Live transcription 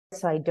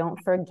so I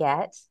don't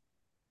forget.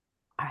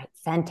 All right,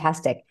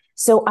 fantastic.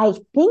 So I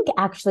think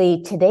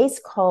actually today's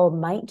call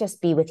might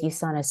just be with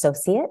USANA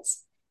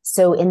Associates.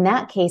 So in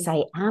that case,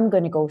 I am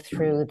going to go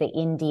through the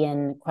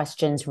Indian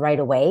questions right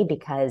away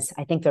because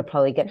I think they'll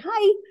probably get,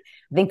 I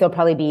think there'll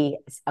probably be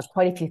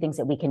quite a few things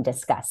that we can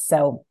discuss.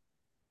 So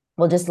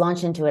we'll just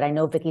launch into it. I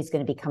know Vicky's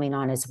going to be coming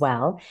on as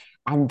well.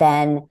 And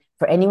then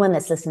for anyone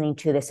that's listening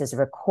to this as a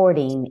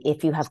recording,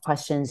 if you have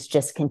questions,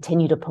 just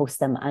continue to post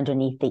them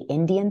underneath the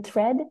Indian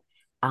thread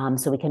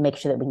so we can make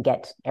sure that we can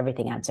get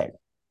everything answered.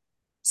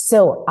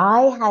 So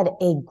I had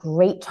a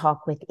great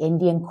talk with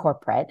Indian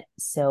corporate.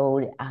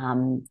 So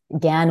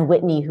Dan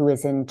Whitney, who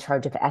is in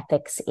charge of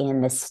ethics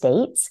in the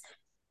States,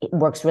 it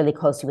works really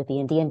closely with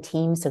the Indian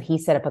team. So he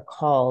set up a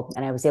call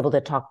and I was able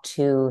to talk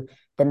to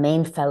the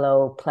main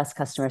fellow plus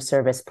customer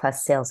service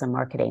plus sales and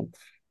marketing.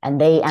 And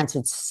they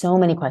answered so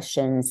many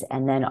questions.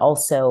 And then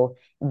also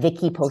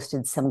Vicky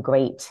posted some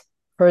great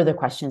further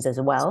questions as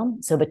well.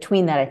 So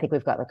between that, I think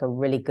we've got like a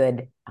really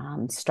good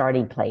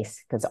starting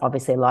place because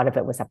obviously a lot of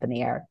it was up in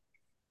the air.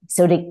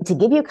 So to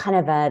give you kind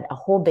of a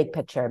whole big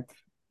picture,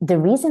 the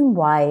reason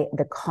why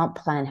the comp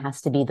plan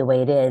has to be the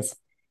way it is,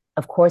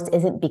 of course,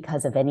 isn't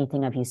because of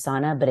anything of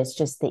USANA, but it's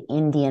just the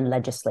Indian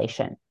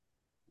legislation.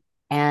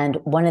 And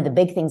one of the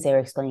big things they were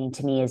explaining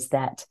to me is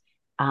that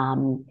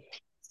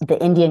the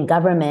Indian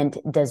government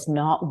does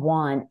not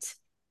want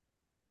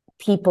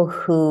people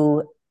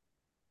who,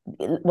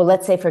 well,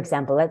 let's say, for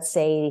example, let's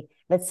say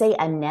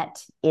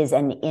Annette is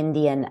an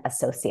Indian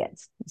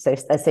associate. So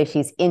let's say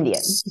she's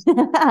Indian.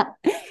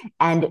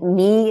 And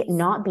me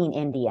not being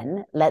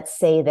Indian, let's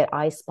say that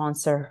I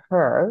sponsor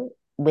her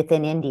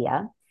within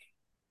India.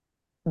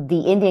 The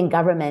Indian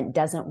government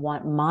doesn't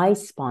want my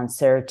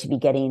sponsor to be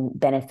getting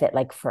benefit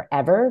like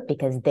forever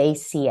because they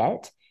see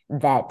it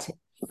that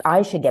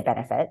I should get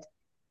benefit,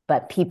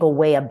 but people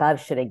way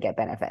above shouldn't get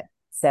benefit.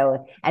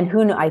 So, and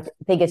who knows, I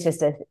think it's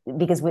just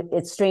because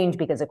it's strange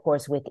because of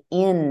course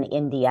within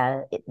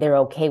India, they're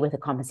okay with a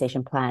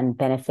compensation plan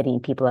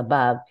benefiting people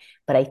above,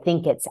 but I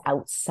think it's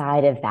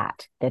outside of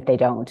that they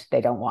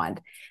don't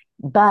want.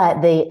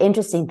 But the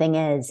interesting thing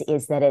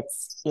is that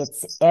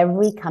it's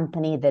every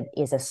company that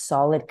is a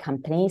solid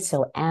company.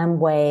 So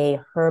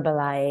Amway,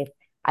 Herbalife,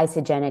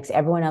 Isagenix,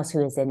 everyone else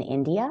who is in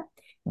India,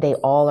 they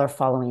all are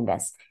following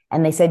this.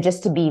 And they said,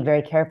 just to be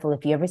very careful,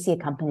 if you ever see a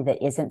company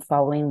that isn't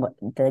following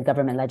the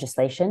government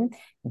legislation,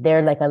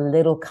 they're like a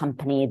little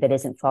company that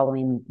isn't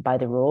following by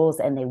the rules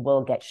and they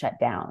will get shut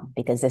down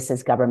because this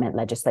is government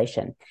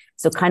legislation.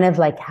 So kind of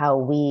like how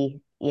we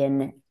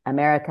in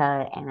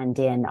America and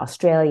in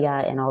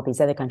Australia and all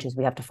these other countries,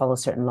 we have to follow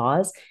certain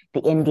laws.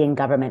 The Indian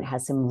government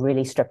has some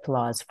really strict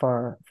laws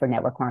for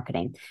network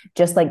marketing,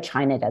 just like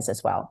China does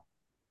as well.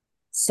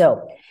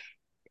 So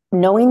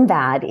knowing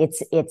that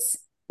it's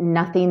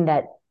nothing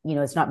that,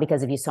 it's not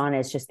because of USANA,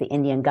 it's just the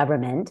Indian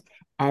government.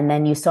 And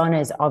then USANA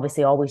is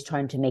obviously always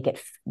trying to make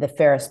it the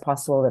fairest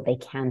possible that they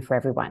can for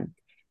everyone.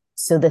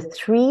 So the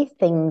three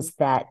things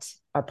that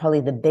are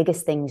probably the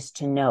biggest things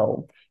to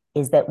know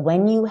is that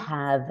when you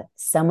have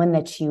someone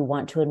that you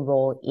want to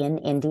enroll in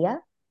India,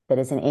 that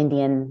is an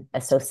Indian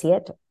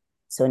associate,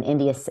 so an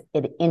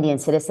Indian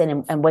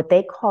citizen, and what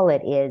they call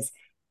it is,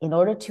 in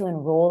order to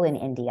enroll in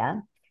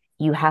India,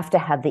 you have to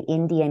have the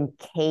Indian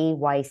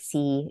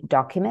KYC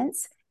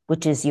documents,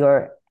 which is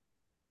your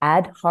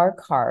Aadhaar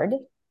card,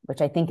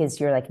 which I think is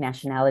your like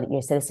nationality,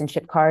 your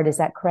citizenship card. Is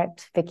that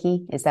correct,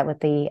 Vicky? Is that what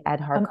the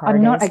Aadhaar card is?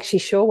 I'm not actually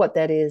sure what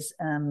that is.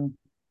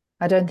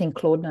 I don't think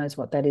Claude knows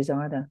what that is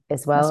either.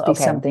 As well? Must be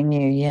something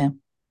new, yeah.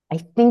 I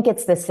think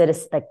it's the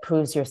citizen, like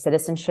proves your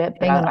citizenship,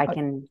 but I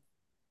can.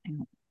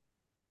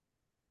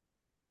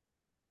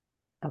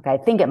 Okay, I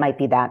think it might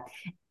be that.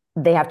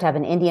 They have to have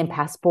an Indian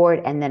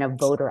passport and then a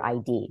voter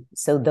ID.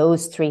 So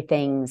those three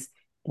things,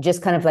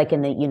 just kind of like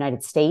in the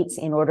United States,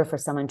 in order for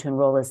someone to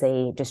enroll as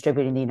a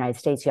distributor in the United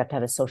States, you have to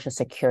have a social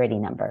security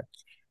number.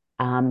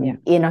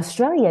 In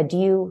Australia, do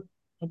you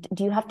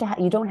have to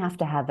you don't have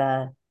to have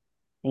a,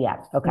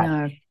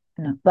 okay.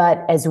 No.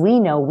 But as we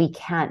know, we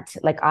can't,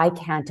 like I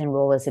can't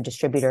enroll as a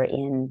distributor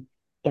in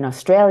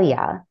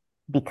Australia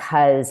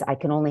because I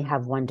can only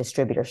have one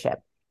distributorship.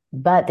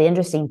 But the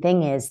interesting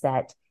thing is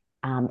that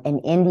an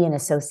Indian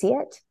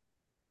associate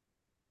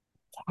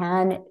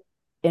can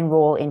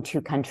enroll in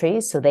two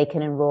countries. So they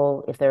can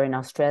enroll, if they're in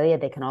Australia,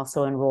 they can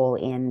also enroll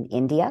in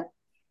India.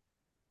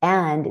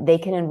 And they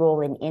can enroll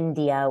in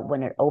India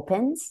when it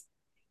opens.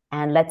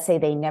 And let's say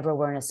they never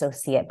were an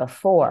associate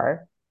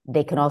before,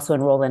 they can also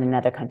enroll in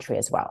another country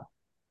as well.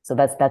 So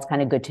that's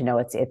kind of good to know.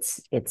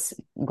 It's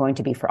going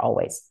to be for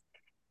always.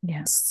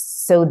 Yeah.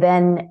 So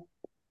then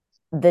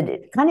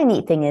the kind of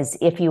neat thing is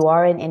if you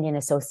are an Indian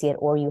associate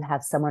or you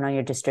have someone on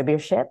your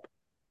distributorship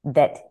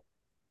that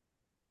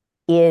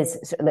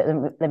is,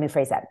 let me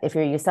phrase that. If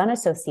you're a USANA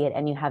associate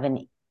and you have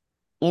an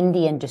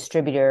Indian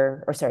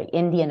distributor, or sorry,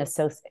 Indian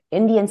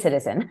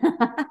citizen.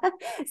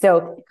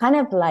 So kind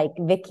of like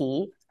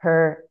Vicky,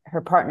 her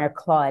partner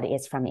Claude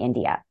is from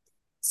India.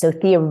 So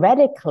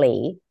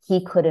theoretically,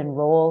 he could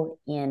enroll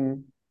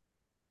in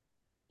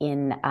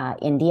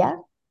India,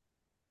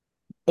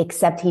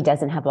 except he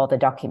doesn't have all the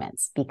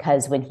documents,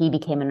 because when he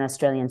became an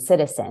Australian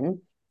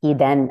citizen, he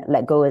then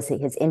let go of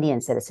his Indian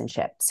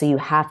citizenship. So you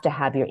have to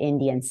have your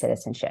Indian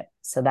citizenship.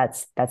 So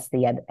that's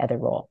the other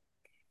rule.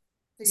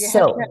 So you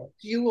have to have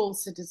dual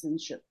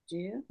citizenship, do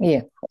you?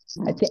 Yeah.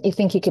 I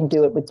think you can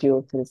do it with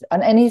dual citizenship.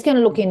 And he's going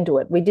to look into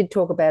it. We did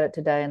talk about it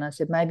today, and I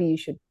said, maybe you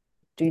should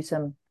do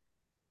some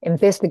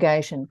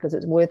investigation, because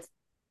it's worth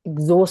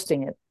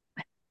exhausting it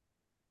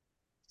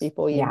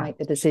before you make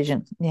the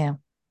decision. Yeah.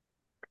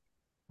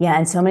 Yeah,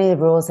 and so many of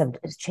the rules have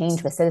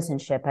changed with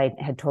citizenship. I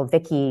had told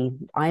Vicky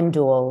I'm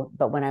dual,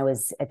 but when I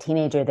was a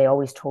teenager, they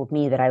always told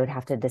me that I would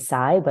have to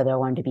decide whether I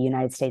wanted to be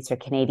United States or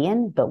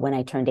Canadian. But when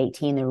I turned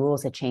 18, the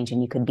rules had changed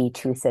and you could be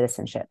two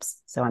citizenships.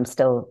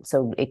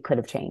 So it could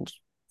have changed.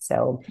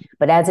 So,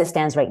 but as it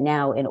stands right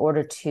now, in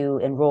order to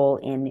enroll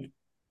in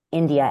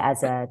India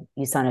as a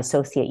USANA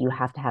associate, you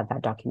have to have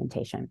that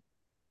documentation.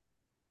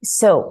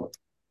 So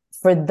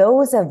for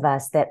those of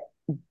us that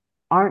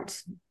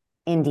aren't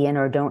Indian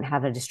or don't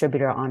have a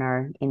distributor on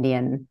our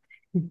Indian,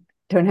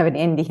 don't have an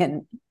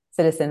Indian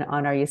citizen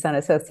on our USANA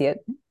associate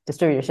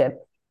distributorship.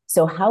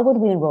 So how would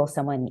we enroll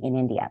someone in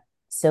India?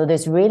 So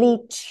there's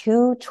really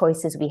two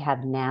choices we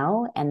have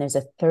now, and there's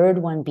a third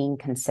one being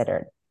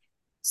considered.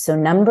 So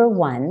number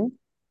one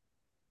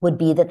would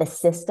be that the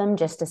system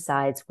just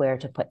decides where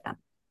to put them.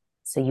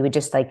 So you would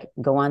just like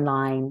go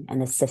online and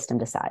the system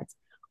decides.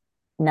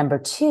 Number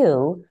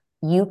two,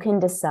 you can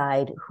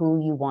decide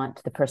who you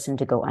want the person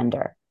to go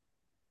under.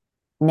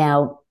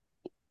 Now,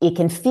 it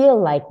can feel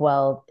like,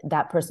 well,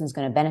 that person's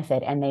going to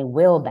benefit, and they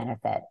will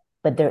benefit,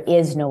 but there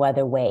is no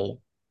other way,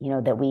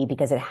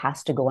 because it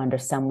has to go under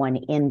someone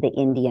in the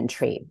Indian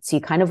tree. So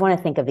you kind of want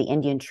to think of the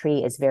Indian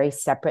tree as very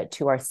separate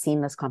to our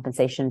seamless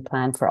compensation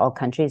plan for all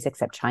countries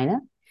except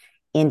China.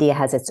 India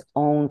has its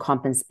own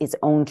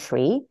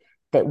tree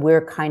that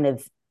we're kind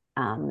of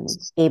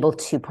able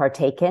to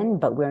partake in,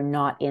 but we're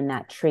not in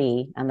that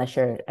tree unless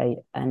you're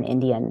an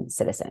Indian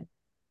citizen.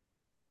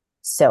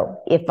 So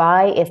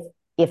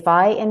if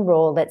I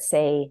enroll, let's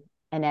say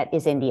Annette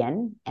is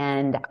Indian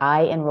and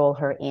I enroll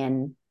her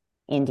in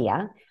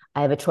India,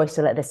 I have a choice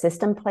to let the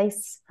system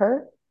place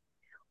her,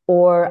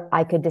 or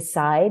I could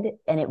decide,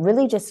 and it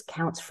really just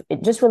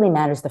really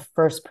matters the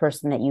first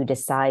person that you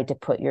decide to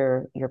put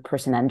your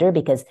person under,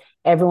 because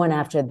everyone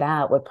after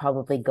that would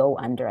probably go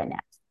under Annette,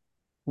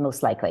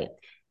 most likely.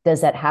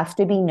 Does that have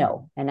to be?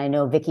 No. And I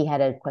know Vicky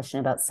had a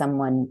question about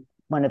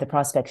one of the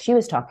prospects she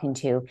was talking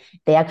to,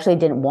 they actually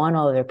didn't want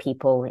all of their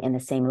people in the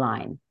same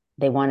line.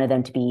 They wanted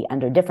them to be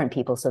under different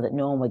people so that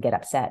no one would get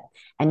upset.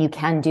 And you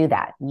can do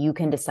that. You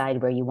can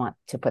decide where you want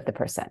to put the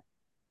person.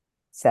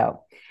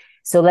 So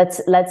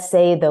let's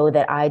say though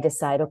that I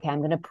decide, okay, I'm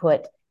going to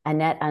put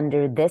Annette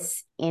under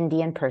this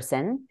Indian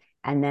person,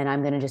 and then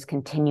I'm going to just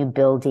continue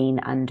building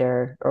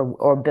under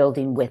or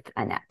building with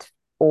Annette.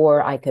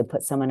 Or I could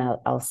put someone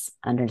else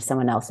under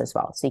someone else as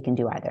well. So you can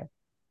do either.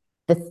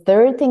 The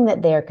third thing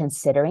that they're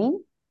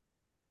considering,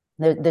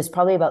 there's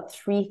probably about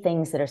three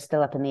things that are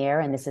still up in the air,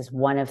 and this is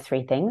one of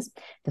three things.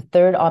 The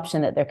third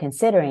option that they're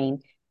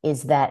considering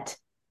is that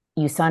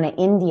USANA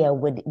India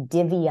would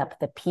divvy up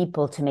the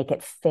people to make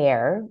it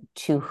fair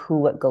to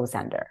who it goes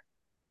under.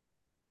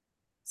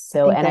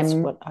 So, I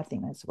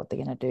think that's what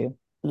they're going to do.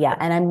 Yeah,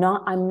 and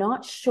I'm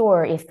not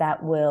sure if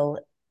that will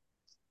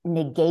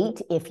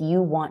negate if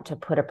you want to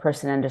put a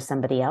person under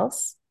somebody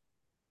else.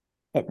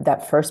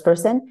 That first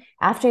person,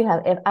 after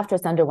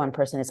it's under one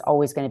person, it's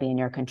always going to be in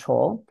your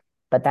control.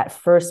 But that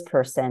first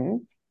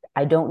person,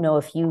 I don't know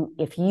if you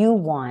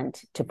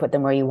want to put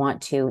them where you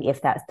want to,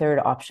 if that third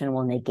option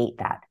will negate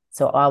that.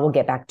 So I will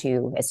get back to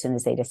you as soon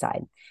as they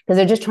decide, because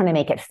they're just trying to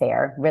make it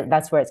fair.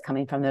 That's where it's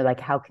coming from. They're like,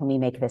 how can we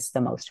make this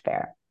the most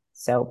fair?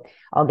 So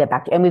I'll get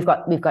back to you. And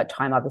we've got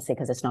time, obviously,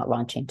 because it's not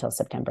launching till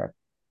September.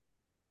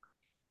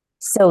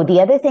 So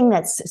the other thing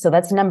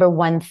that's number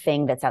one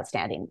thing that's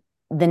outstanding.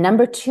 The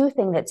number two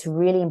thing that's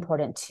really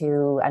important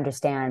to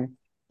understand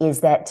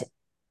is that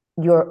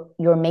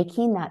you're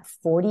making that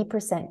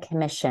 40%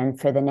 commission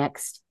for the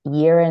next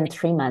year and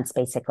 3 months,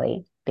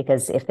 basically,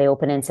 because if they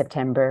open in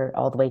September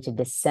all the way to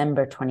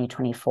December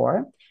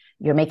 2024,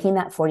 you're making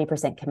that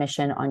 40%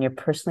 commission on your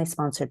personally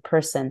sponsored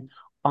person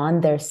on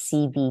their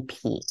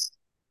CVP.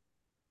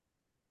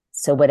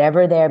 So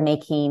whatever they're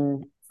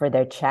making for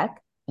their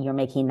check, you're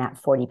making that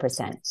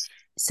 40%.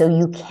 So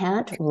you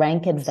can't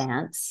rank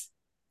advance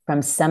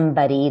from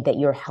somebody that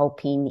you're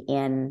helping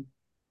in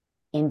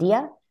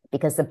India,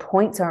 because the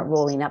points aren't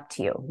rolling up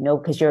to you. No,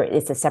 because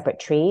it's a separate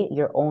tree.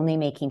 You're only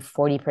making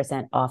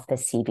 40% off the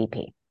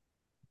CVP.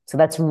 So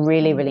that's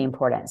really, really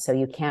important. So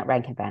you can't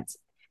rank advance.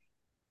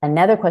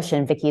 Another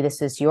question, Vicky,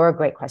 this is your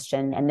great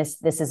question. And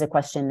this is a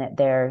question that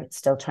they're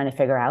still trying to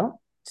figure out.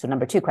 So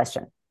number two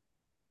question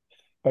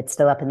that's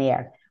still up in the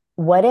air.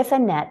 What if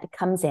Annette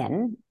comes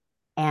in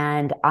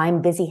and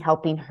I'm busy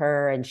helping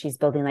her and she's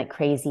building like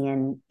crazy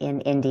in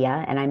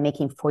India, and I'm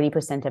making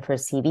 40% of her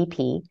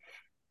CVP,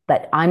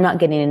 but I'm not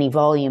getting any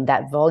volume.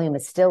 That volume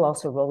is still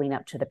also rolling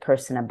up to the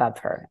person above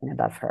her and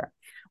above her.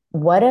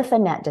 What if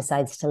Annette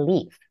decides to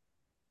leave?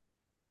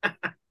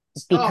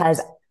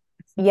 Because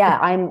Yeah,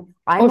 I'm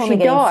Or only she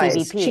getting dies.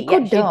 CVP. She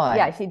could die.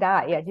 Yeah, she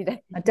died. Yeah, she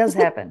died. It does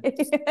happen.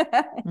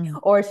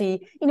 Or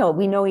she,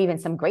 we know even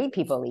some great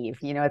people leave.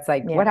 It's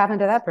like, what happened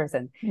to that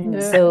person?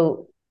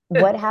 So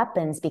what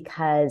happens,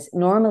 because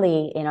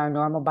normally in our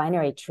normal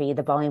binary tree,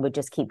 the volume would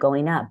just keep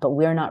going up, but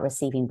we're not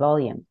receiving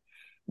volume.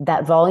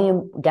 That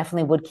volume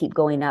definitely would keep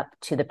going up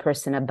to the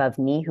person above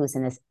me who's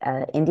an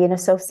Indian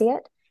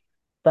associate.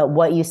 But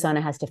what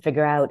USANA has to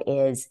figure out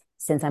is,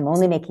 since I'm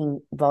only making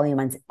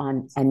volume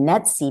on a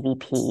net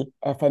CVP,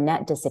 if a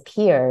net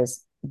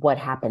disappears, what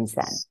happens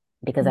then?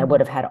 Because I would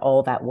have had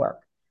all that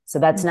work. So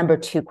that's number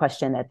 2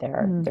 question that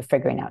they're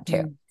figuring out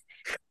too.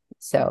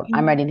 So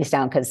I'm writing these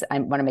down because I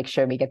want to make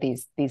sure we get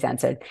these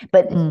answered.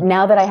 But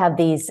now that I have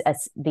these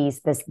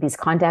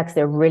contacts,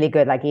 they're really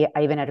good. Like,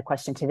 I even had a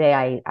question today.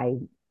 I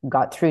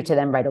got through to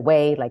them right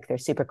away. Like, they're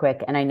super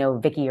quick. And I know,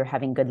 Vicky, you're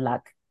having good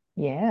luck.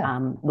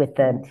 With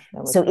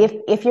so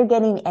if you're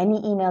getting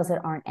any emails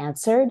that aren't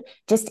answered,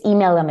 just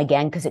email them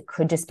again, because it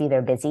could just be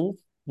they're busy.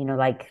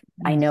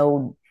 I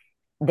know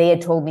they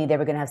had told me they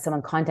were going to have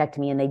someone contact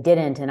me and they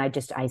didn't, and I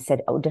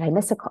said, oh, did I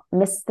miss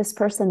this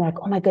person? They're like,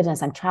 oh my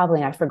goodness, I'm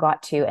traveling, I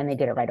forgot to, and they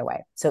did it right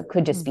away. So it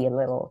could just be a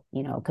little,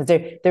 because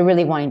they're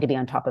really wanting to be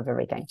on top of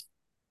everything.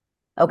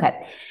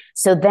 Okay,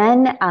 so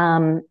then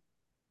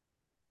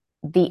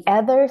the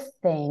other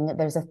thing,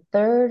 there's a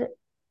third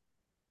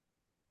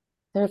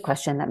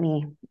question.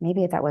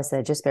 Maybe that was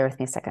just bear with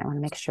me a second. I want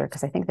to make sure,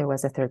 because I think there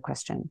was a third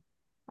question.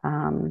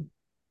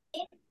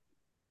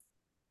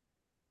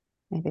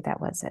 Maybe that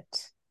was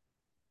it.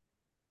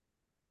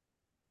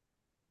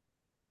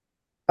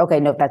 Okay,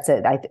 no, that's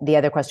it. The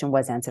other question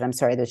was answered. I'm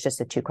sorry, there's just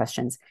the 2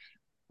 questions.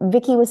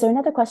 Vicky, was there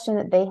another question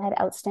that they had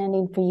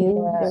outstanding for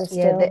you?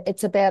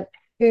 It's about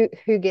who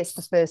gets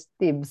the first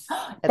dibs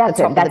at that's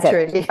the top it. That's of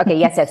the tree. Okay,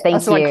 yes, thank you. I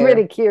was like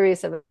really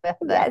curious about that.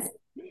 Yes.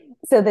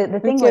 So the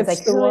thing was,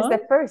 like,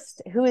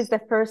 who is the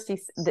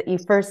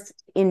first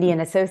Indian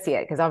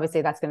associate? Because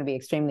obviously that's going to be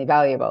extremely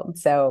valuable.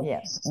 So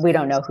we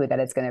don't know who that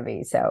it's going to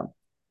be. So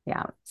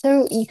yeah.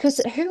 So because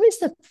who is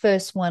the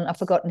first one? I've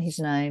forgotten his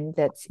name.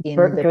 That's in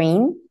Bert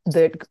Green.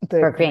 Bert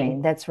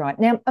Green. That's right.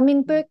 Now, I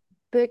mean, Bert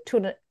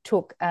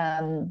took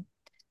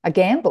a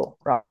gamble,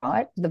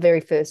 right? The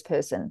very first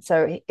person.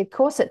 So of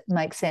course it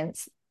makes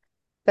sense.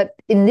 But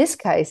in this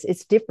case,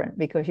 it's different,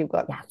 because you've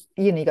got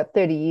you've got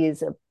 30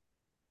 years of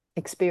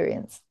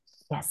experience.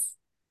 Yes.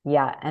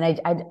 Yeah. And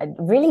I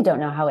really don't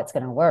know how it's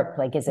going to work.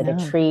 Like, is it a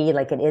tree?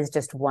 Like, it is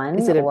just one?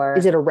 Is it a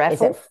raffle?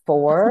 Is it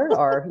 4?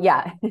 Or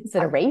is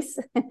it a race?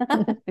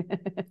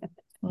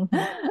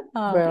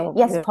 Well,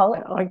 yes, Paul.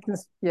 I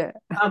guess, I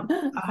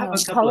have a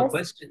couple of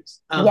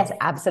questions. Yes,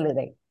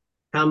 absolutely.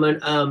 Carmen,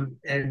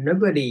 and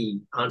nobody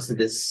answered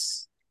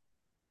this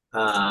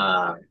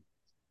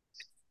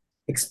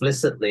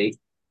explicitly.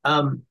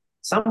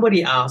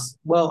 Somebody asked,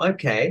 well,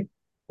 okay,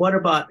 what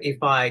about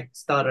if I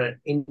start an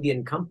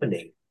Indian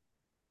company?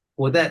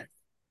 Would that,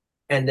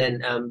 and then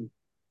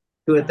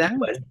do it that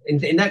way,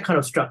 in that kind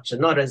of structure,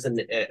 not as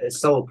a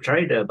sole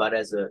trader, but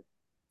as a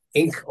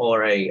Inc.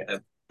 or a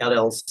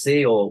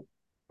LLC or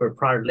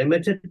proprietor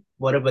limited,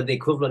 whatever the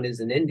equivalent is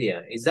in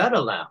India. Is that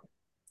allowed?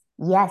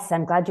 Yes,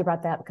 I'm glad you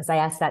brought that, because I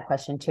asked that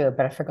question too,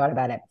 but I forgot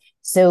about it.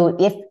 So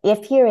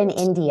if you're in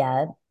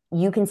India,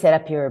 you can set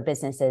up your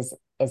business as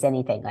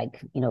anything,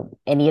 like,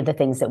 any of the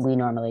things that we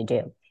normally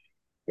do.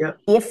 Yeah.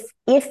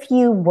 If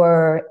you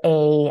were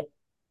a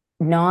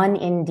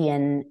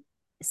non-Indian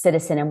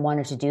citizen and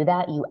wanted to do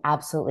that, you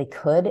absolutely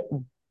could,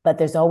 but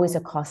there's always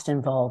a cost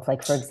involved.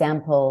 Like, for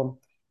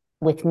example,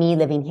 with me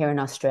living here in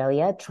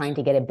Australia, trying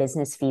to get a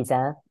business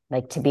visa,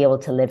 like, to be able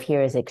to live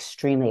here, is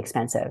extremely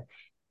expensive.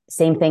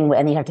 Same thing,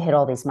 and you have to hit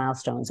all these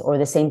milestones. Or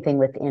the same thing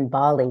in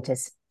Bali, to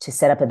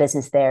set up a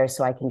business there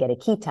so I can get a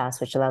KITAS,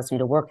 which allows me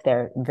to work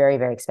there. Very,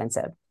 very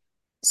expensive.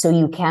 So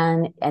you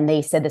can, and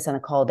they said this on a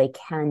call, they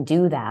can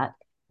do that.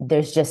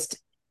 There's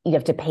just, you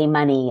have to pay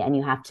money, and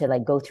you have to,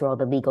 like, go through all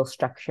the legal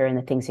structure and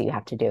the things that you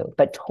have to do,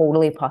 but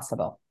totally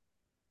possible.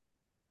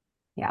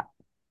 Yeah.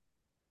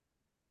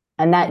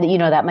 And that,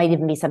 that might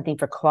even be something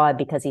for Claude,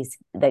 because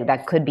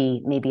that could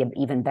be maybe an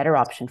even better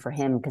option for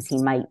him, because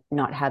he might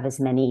not have as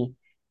many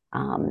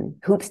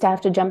hoops to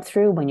have to jump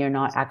through when you're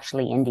not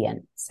actually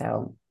Indian.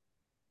 So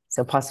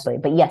possibly,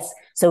 but yes.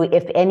 So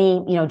if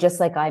any, just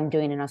like I'm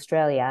doing in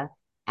Australia,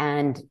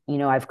 and,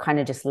 I've kind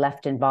of just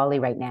left in Bali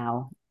right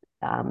now.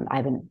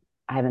 I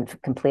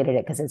haven't completed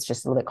it because it's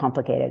just a little bit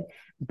complicated,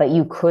 but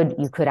you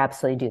could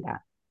absolutely do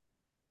that.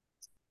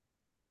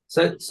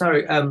 So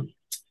sorry,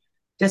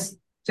 just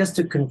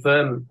to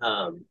confirm,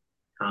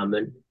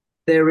 Carmen,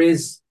 there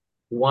is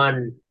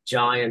one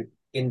giant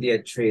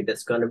India tree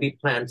that's going to be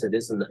planted,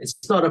 isn't it? It's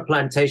not a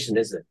plantation,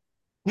 is it?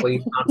 Where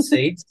you plant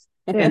seeds,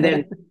 and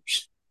then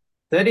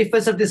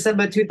 31st of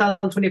December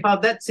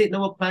 2025, that's it. No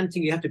more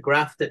planting. You have to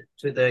graft it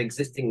to the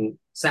existing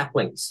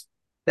saplings.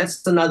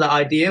 That's another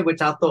idea,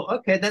 which I thought,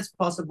 okay, that's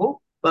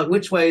possible. But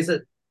which way is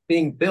it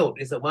being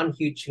built? Is it one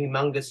huge,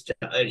 humongous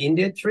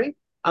India tree?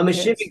 I'm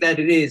assuming that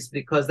it is,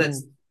 because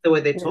that's the way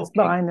they talk. It's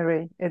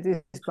binary. It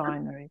is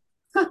binary.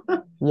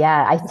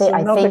 Yeah, I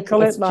think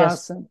Colette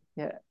Larson.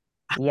 Yeah.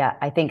 Yeah,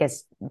 I think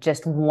it's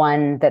just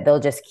one that they'll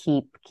just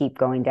keep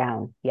going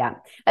down. Yeah.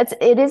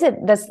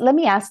 Let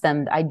me ask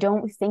them. I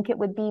don't think it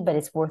would be, but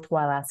it's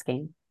worthwhile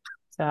asking.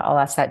 So I'll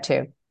ask that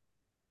too.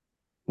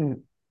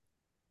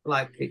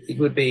 Like it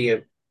would be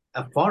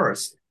a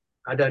forest.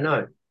 I don't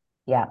know.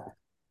 Yeah.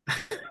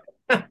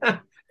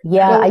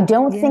 Yeah, Well, I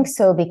don't yeah. think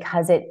so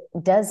because it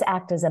does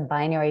act as a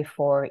binary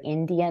for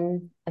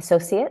Indian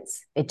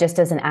associates. It just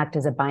doesn't act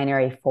as a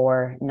binary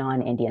for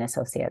non-Indian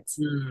associates.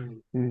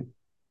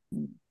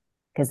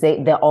 Because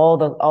all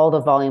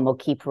the volume will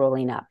keep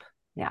rolling up.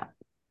 Yeah.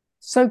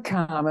 So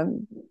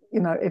Carmen,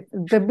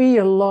 there'd be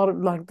a lot of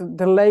like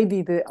the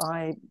lady that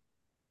I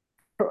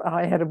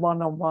had a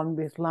one-on-one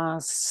with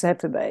last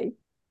Saturday.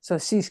 So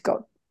she's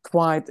got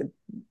quite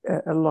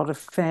a lot of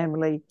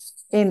family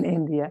in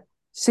India.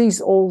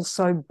 She's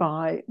also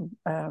by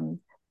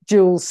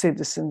dual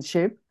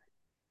citizenship.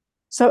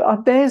 So I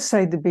dare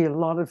say there'd be a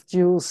lot of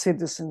dual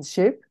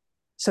citizenship.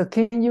 So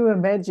can you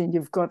imagine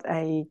you've got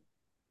an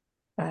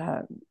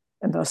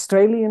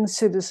Australian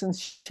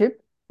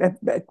citizenship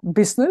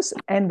business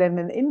and then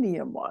an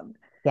Indian one?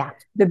 Yeah.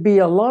 There'd be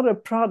a lot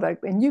of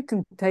product, and you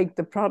can take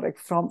the product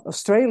from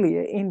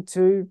Australia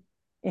into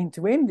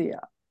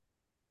India.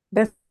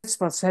 That's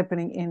what's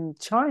happening in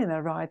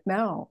China right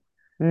now.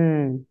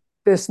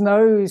 There's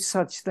no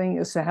such thing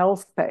as a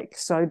health pack.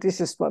 So this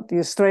is what the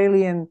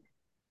Australian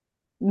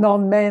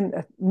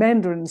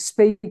non-Mandarin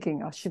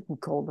speaking, I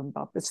shouldn't call them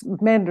puppets,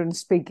 Mandarin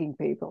speaking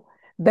people,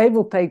 they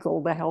will take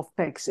all the health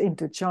packs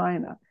into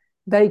China.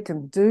 They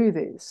can do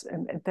this,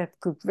 and that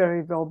could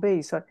very well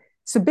be. So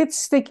it's a bit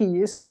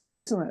sticky, isn't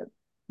it?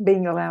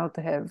 Being allowed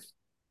to have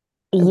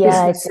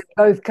business in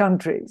both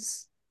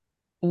countries.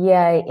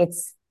 Yeah,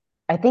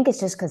 I think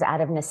it's just because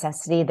out of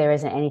necessity, there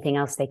isn't anything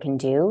else they can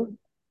do.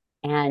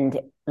 And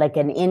like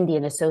an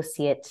Indian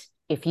associate,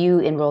 if you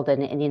enrolled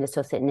an Indian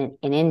associate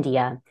in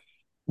India,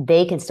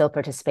 they can still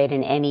participate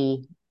in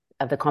any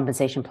of the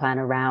compensation plan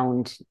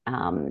around,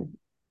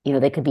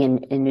 they could be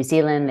in New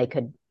Zealand, they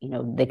could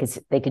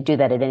do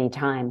that at any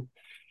time.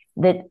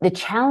 The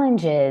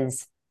challenge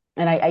is,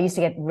 and I used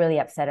to get really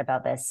upset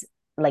about this,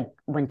 like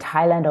when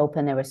Thailand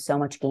opened, there was so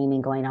much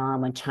gaming going on.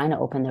 When China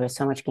opened, there was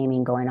so much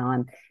gaming going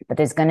on. But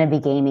there's going to be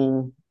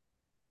gaming,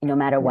 no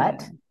matter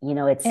what.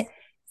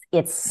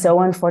 It's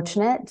so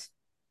unfortunate,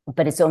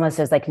 but it's almost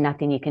there's like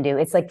nothing you can do.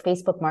 It's like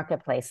Facebook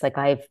Marketplace. Like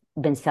I've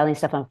been selling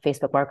stuff on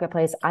Facebook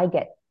Marketplace. I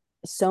get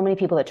so many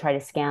people that try to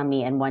scam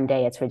me in one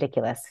day. It's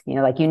ridiculous.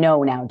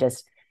 Now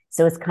just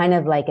so it's kind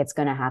of like it's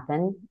going to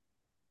happen,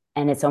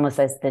 and it's almost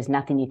as there's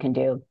nothing you can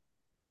do.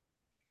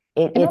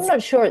 I'm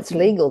not sure it's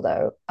legal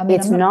though. I mean,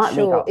 it's I'm not not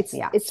sure.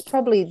 legal. It's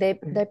probably they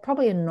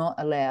probably are not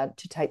allowed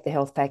to take the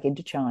health pack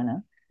into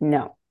China.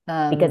 No,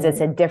 because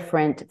it's a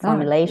different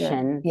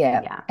formulation.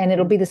 Yeah. And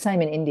it'll be the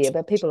same in India,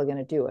 but people are going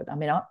to do it. I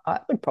mean, I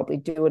would probably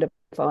do it if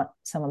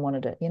someone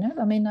wanted it.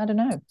 I mean, I don't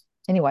know.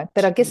 Anyway,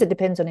 but I guess it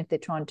depends on if they're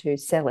trying to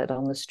sell it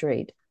on the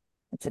street.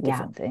 It's a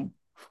different thing.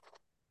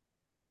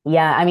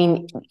 Yeah, I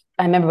mean,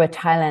 I remember with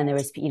Thailand, there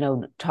was,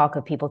 talk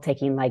of people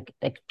taking like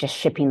just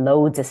shipping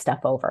loads of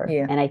stuff over.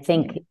 Yeah. And I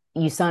think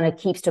USANA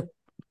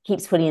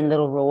keeps putting in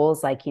little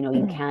rules, like,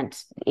 you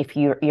can't, if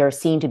you're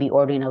seen to be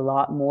ordering a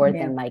lot more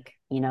than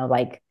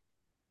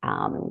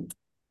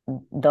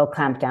they'll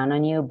clamp down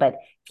on you, but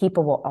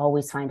people will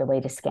always find a way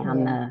to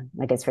scam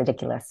it's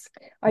ridiculous.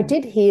 I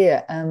did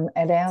hear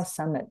at our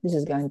summit, this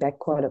is going back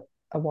quite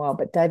a while,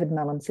 but David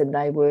Mullen said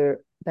they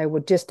were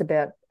just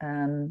about,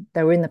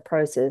 they were in the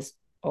process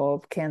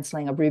of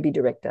cancelling a Ruby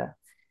director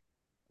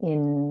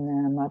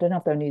in, I don't know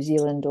if they're New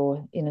Zealand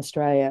or in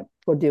Australia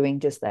for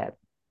doing just that.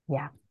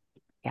 Yeah.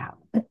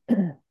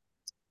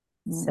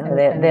 So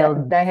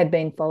they had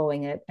been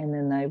following it, and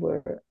then they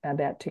were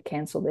about to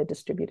cancel their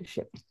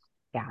distributorship.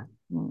 Yeah.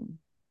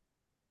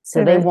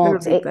 So they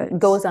won't. It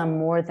goes on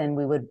more than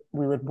we would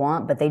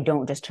want, but they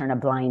don't just turn a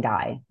blind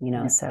eye.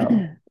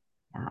 So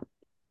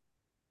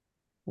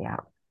yeah.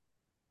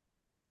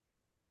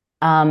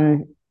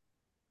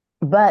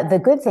 But the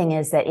good thing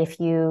is that if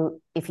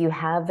you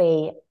have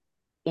a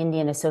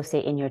Indian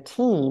associate in your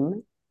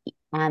team,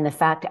 and the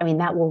fact, I mean,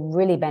 that will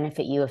really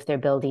benefit you if they're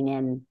building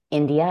in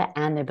India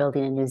and they're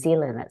building in New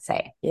Zealand, let's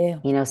say. Yeah.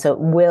 So it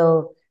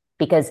will,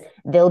 because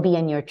they'll be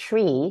in your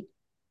tree,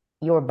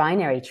 your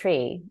binary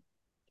tree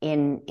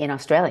in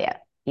Australia.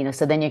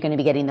 So then you're going to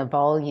be getting the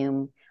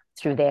volume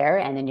through there,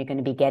 and then you're going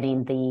to be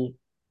getting the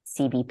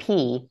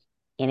CBP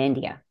in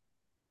India.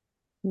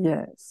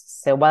 Yes.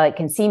 So while it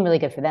can seem really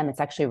good for them, it's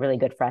actually really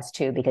good for us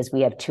too, because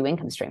we have two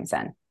income streams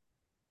then.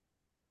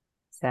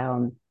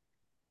 So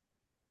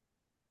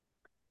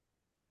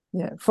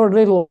yeah, for a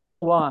little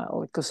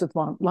while, because it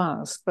won't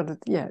last, but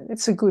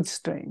it's a good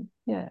stream.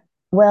 Yeah.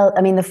 Well,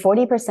 I mean, the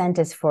 40%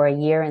 is for a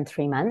year and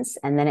 3 months,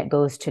 and then it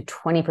goes to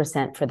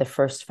 20% for the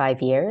first 5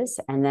 years.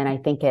 And then I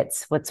think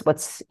it's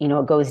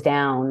it goes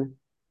down.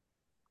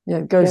 Yeah,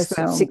 it goes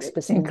down 6%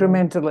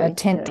 incrementally.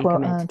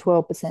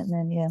 12%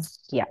 then,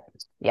 Yeah.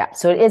 Yeah.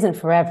 So it isn't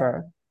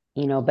forever,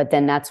 but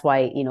then that's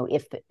why,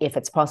 if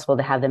it's possible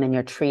to have them in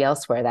your tree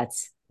elsewhere,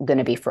 that's going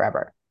to be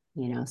forever,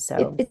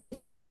 so.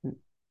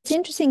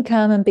 interesting,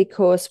 Carmen,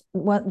 because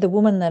the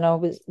woman that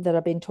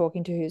I've been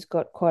talking to, who's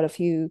got quite a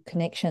few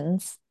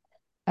connections,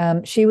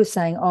 she was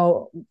saying,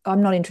 "Oh,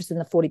 I'm not interested in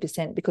the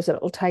 40% because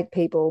it'll take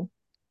people,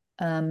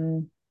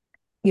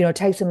 it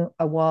takes them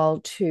a while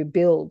to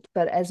build."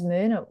 But as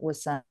Myrna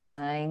was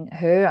saying,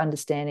 her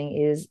understanding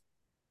is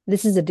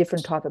this is a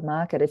different type of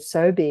market. It's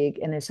so big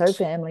and they're so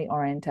family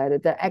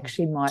orientated that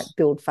actually might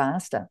build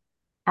faster.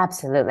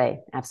 Absolutely.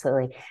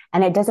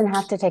 And it doesn't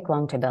have to take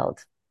long to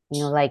build.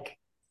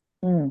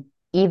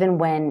 Even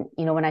when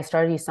I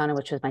started USANA,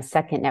 which was my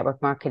second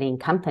network marketing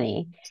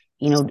company,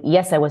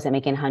 yes, I wasn't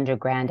making 100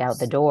 grand out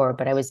the door,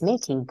 but I was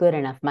making good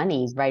enough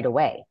money right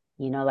away,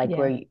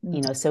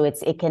 so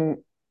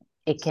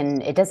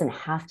it doesn't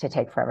have to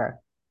take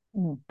forever,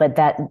 but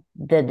that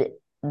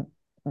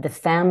the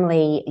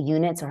family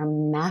units are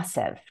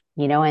massive,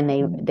 and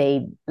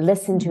they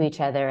listen to each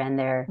other and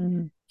they're,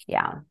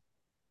 yeah.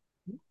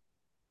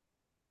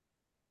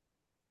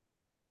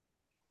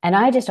 And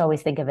I just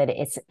always think of it,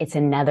 it's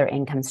another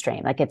income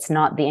stream. Like it's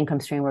not the income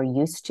stream we're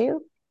used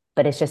to,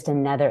 but it's just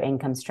another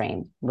income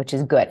stream, which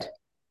is good.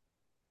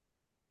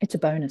 It's a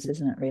bonus,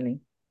 isn't it, really?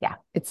 Yeah.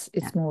 It's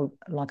more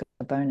like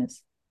a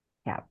bonus.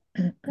 Yeah.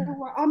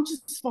 Well, I'm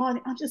just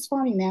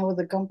finding now with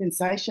the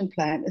compensation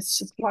plan, it's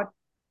just like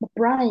my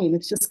brain,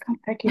 it's just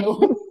taking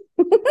all.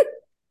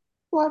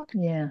 Like,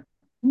 yeah,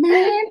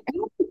 man,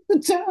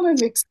 sit down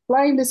and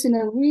explain this in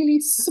a really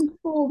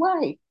simple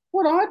way.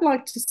 What I'd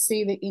like to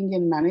see the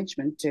Indian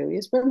management do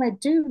is when they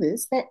do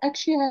this, they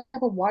actually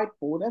have a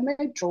whiteboard and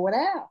they draw it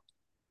out.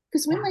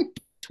 Because when they're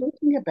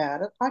talking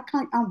about it,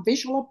 I'm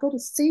visual, I've got to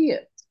see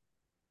it.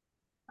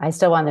 I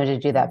still want them to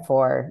do that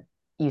for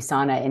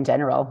USANA in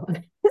general.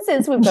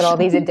 Since we've got all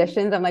these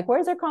additions, I'm like,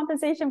 where's our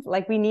compensation?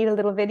 Like, we need a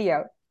little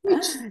video.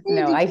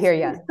 No, I hear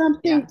you.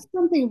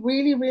 Something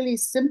really, really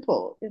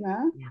simple,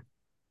 Yeah.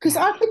 Because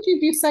I think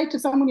if you say to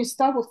someone you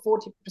start with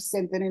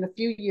 40%, then in a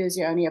few years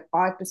you only have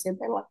 5%,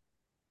 they're like,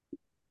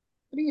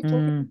 what are you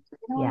talking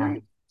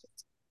about?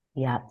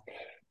 Yeah.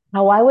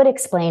 How I would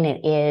explain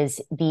it is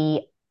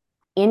the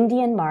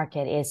Indian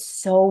market is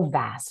so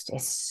vast,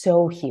 is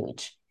so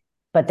huge,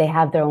 but they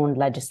have their own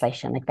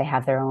legislation, like they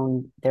have their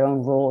own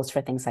rules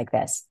for things like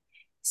this.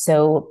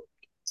 So,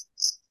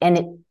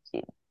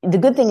 the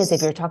good thing is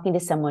if you're talking to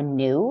someone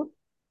new,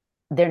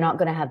 they're not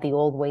going to have the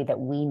old way that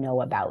we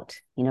know about,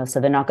 so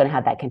they're not going to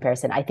have that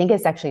comparison. I think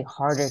it's actually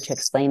harder to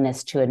explain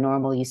this to a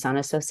normal USANA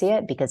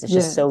associate because it's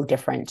just so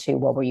different to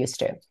what we're used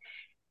to.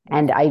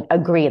 And I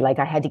agree, like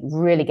I had to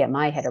really get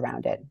my head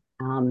around it.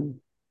 And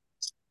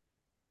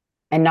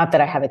not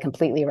that I have it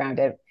completely around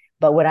it,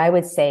 but what I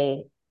would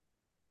say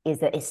is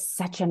that it's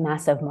such a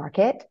massive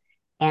market.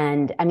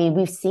 And I mean,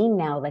 we've seen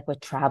now, like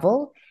with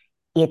travel,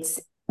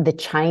 it's the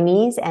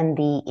Chinese and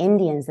the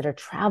Indians that are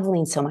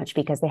traveling so much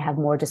because they have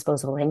more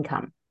disposable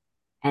income.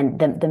 And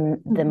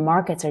the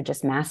markets are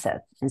just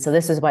massive. And so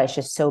this is why it's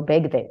just so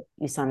big that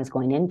USANA is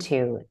going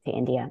into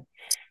India.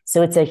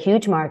 So it's a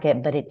huge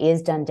market, but it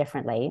is done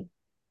differently.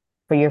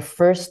 For your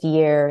first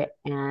year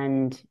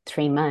and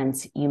 3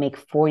 months, you make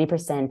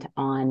 40%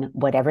 on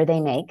whatever they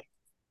make,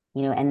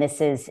 and this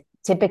is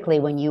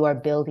typically when you are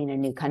building a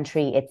new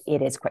country,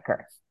 it is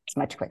quicker. It's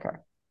much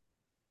quicker.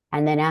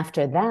 And then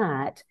after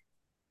that,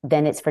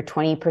 then it's for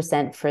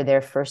 20% for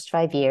their first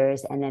 5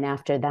 years. And then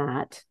after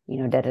that,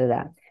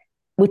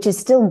 which is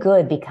still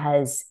good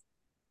because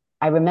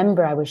I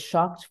remember I was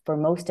shocked for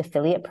most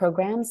affiliate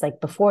programs, like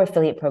before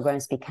affiliate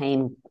programs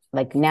became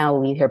like now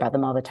we hear about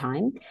them all the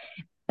time.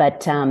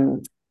 But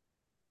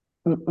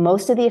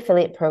most of the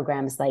affiliate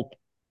programs, like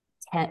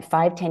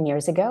 10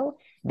 years ago,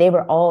 they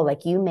were all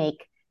like you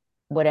make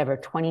whatever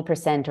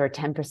 20% or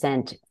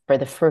 10% for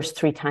the first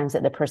 3 times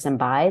that the person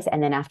buys,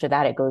 and then after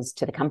that it goes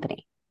to the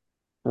company.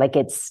 Like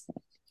it's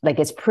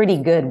pretty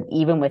good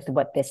even with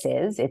what this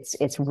is.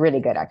 It's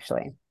really good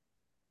actually.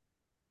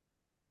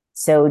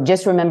 So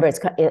just remember,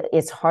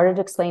 it's harder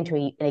to explain to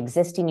an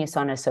existing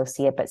USANA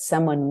associate, but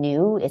someone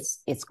new,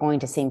 it's going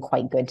to seem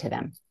quite good to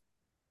them.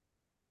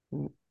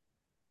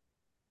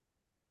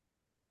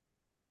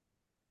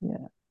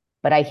 Yeah.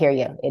 But I hear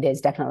you. It is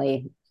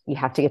definitely, you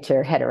have to get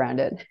your head around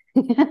it.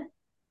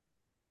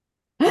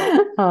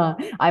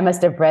 I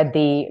must have read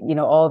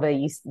all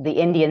the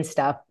Indian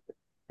stuff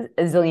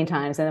a zillion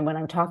times. And then when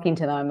I'm talking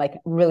to them, I'm like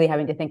really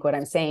having to think what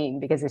I'm saying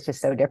because it's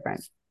just so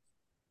different.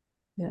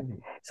 Yeah.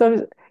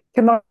 So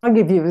can I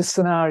give you a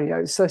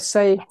scenario? So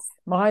say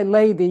my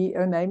lady,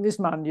 her name is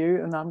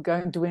Manu, and I'm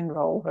going to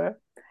enroll her.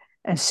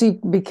 And she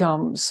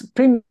becomes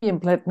premium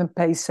platinum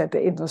pay setter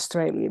in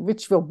Australia,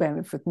 which will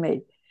benefit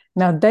me.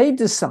 Now they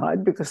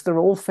decide, because they're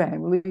all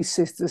family,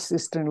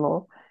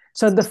 sister-in-law,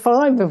 so the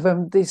 5 of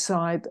them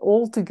decide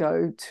all to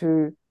go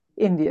to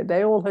India.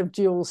 They all have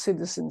dual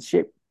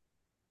citizenship.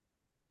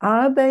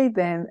 Are they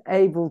then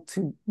able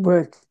to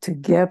work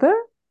together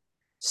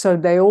so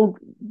they all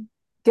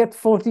get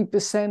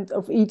 40%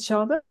 of each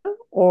other,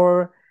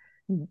 or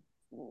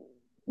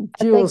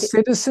dual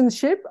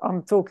citizenship?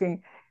 I'm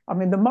talking, I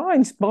mean, the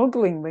mind's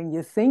boggling when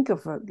you think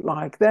of it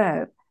like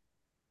that,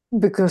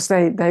 because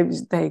they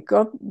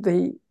got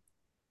the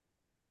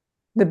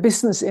the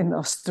business in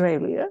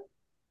Australia.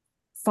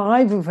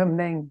 5 of them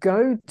then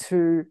go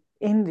to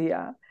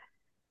India.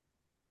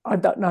 I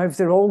don't know if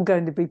they're all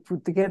going to be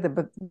put together,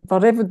 but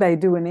whatever they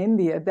do in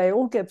India, they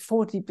all get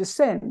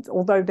 40%,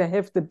 although they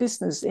have the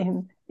business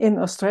in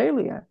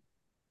Australia.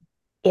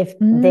 If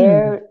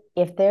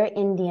they're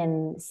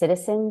Indian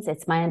citizens,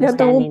 it's my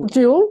understanding.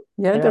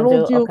 They're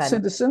all dual okay.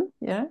 citizen.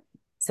 Yeah.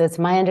 So it's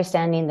my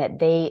understanding that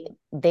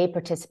they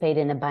participate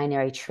in a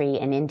binary tree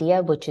in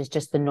India, which is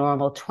just the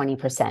normal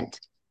 20%.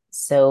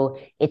 So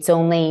it's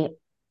only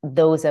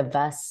those of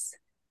us.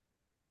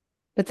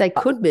 But they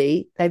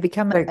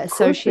become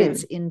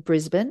associates in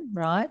Brisbane,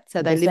 right?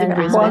 So they live in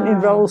Brisbane. One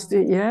enrolls,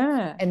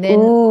 yeah. And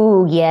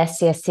then,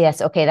 yes.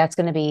 Okay, that's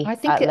going to be. I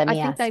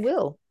think they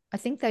will. I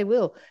think they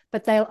will,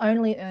 but they'll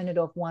only earn it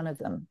off one of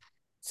them.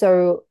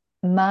 So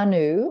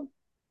Manu,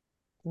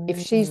 if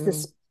she's the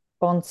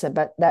sponsor,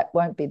 but that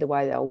won't be the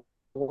way they'll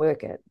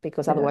work it,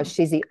 because otherwise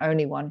she's the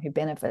only one who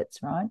benefits,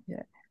 right?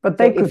 Yeah. But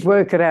they could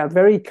work it out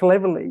very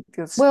cleverly.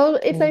 That's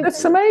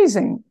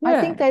amazing. Yeah.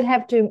 I think they'd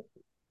have to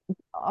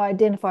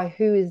identify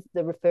who is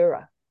the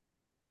referrer.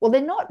 Well,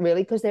 they're not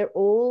really, because they're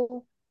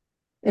all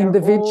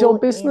individual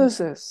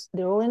businesses.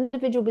 They're all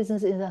individual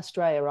businesses in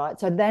Australia, right?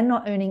 So they're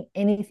not earning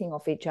anything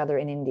off each other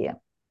in India.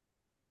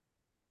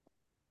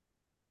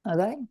 Are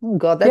they? Oh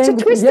God, that's a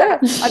twister. Yeah.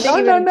 I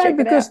think no,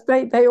 because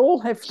they all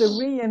have to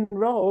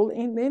re-enroll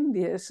in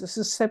India as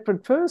a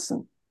separate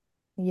person.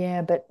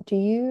 Yeah, but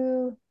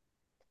you're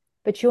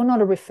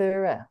not a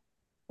referrer.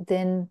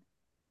 Then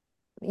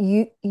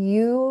you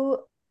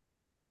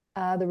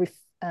are the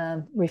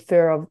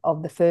referrer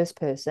of the first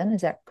person.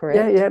 Is that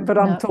correct? Yeah, but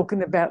I'm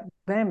talking about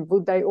them.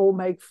 Would they all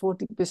make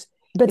 40%?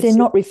 But they're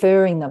not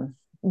referring them.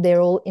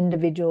 They're all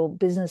individual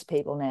business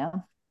people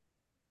now,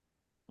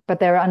 but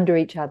they're under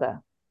each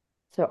other.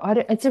 So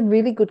it's a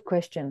really good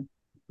question.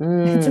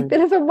 It's a bit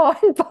of a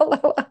mind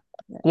follower.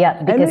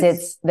 Yeah, because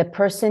it's the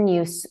person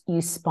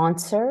you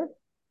sponsor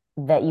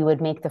that you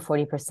would make the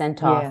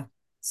 40% off. Yeah.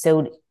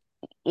 So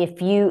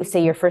if you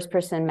say your first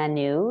person,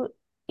 Manu,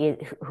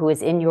 who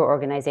is in your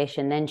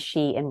organization, then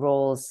she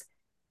enrolls.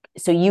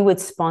 So you would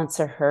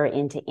sponsor her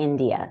into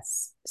India.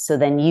 So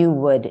then you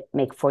would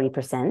make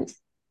 40%.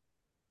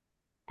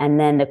 And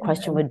then the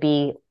question would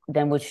be,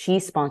 then would she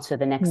sponsor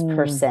the next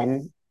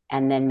person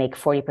and then make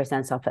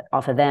 40%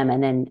 off of them?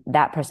 And then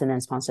that person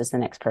then sponsors the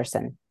next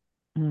person.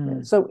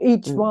 So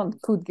each one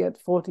could get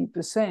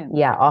 40%.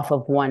 Yeah, off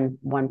of one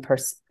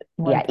person.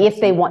 Yeah, if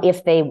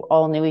they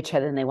all knew each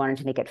other and they wanted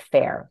to make it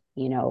fair,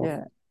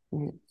 Yeah.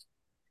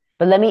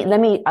 But let me.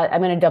 I'm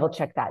going to double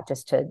check that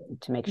just to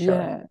make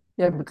sure.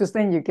 Yeah, because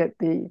then you get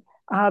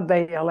are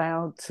they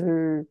allowed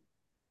to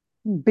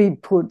be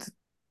put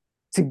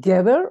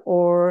together,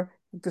 or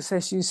because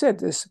as you said,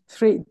 there's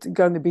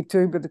going to be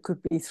 2, but it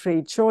could be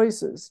 3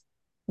 choices.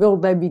 Will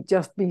they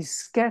just be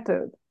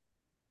scattered?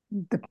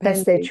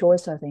 That's their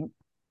choice, I think.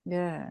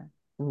 Yeah.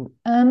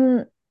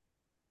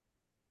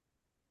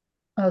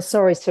 Oh,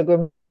 sorry,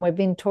 Sugun. We've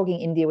been talking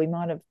India. We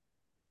might have.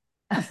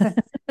 Is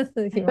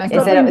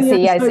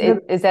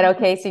that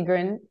okay,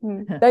 Sigrun?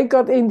 They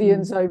got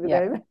Indians over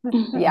there.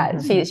 Yeah,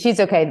 she's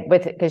okay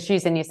with it because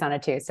she's in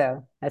USANA too.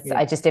 So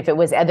that's if it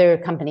was other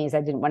companies,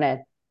 I didn't want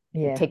to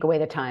take away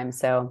the time.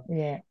 So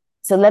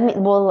So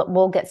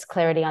we'll get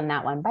clarity on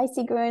that one. Bye,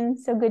 Sigrun.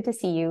 So good to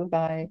see you.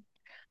 Bye.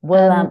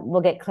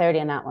 We'll get clarity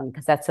on that one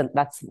because that's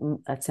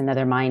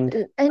another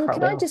mind. And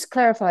can I just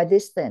clarify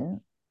this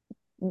then?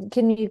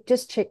 Can you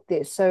just check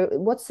this? So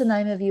what's the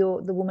name of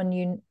the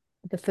woman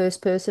the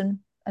first person,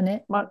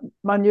 Annette?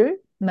 Manu.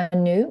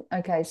 Manu.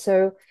 Okay,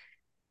 so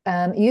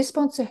you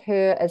sponsor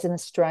her as an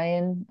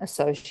Australian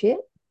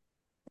associate.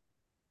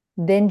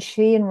 Then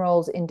she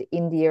enrolls into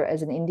India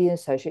as an Indian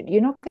associate.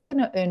 You're not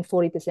going to earn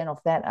 40%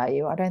 off that, are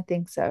you? I don't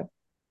think so.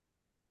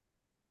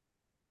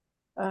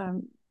 I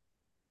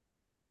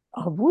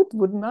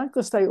wouldn't I?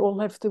 Because they all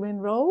have to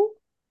enroll.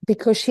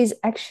 Because she's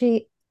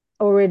actually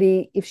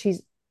already,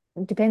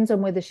 depends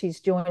on whether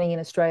she's joining in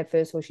Australia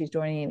first or she's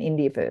joining in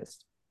India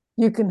first.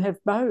 You can have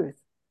both.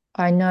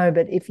 I know,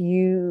 but it's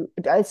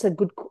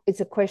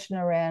a question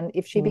around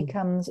if she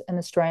becomes an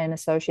Australian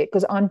associate,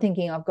 because I'm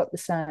thinking I've got the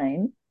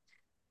same.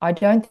 I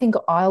don't think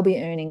I'll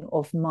be earning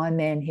off my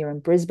man here in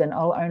Brisbane.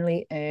 I'll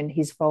only earn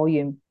his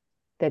volume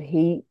that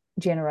he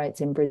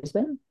generates in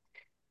Brisbane.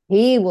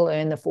 He will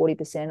earn the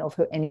 40% of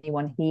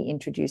anyone he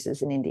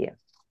introduces in India,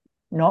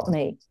 not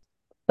me.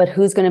 But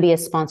who's going to be a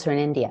sponsor in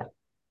India?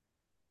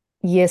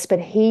 Yes,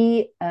 but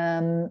he's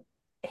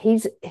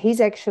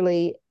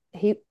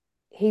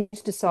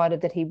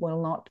decided that he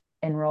will not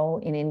enroll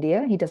in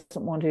India. He doesn't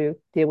want to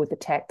deal with the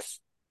tax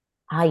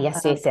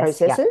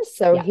processes. Yeah.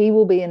 So he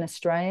will be an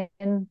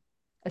Australian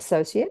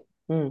associate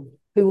who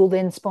will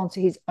then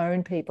sponsor his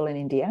own people in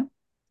India.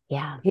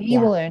 Yeah. He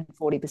will earn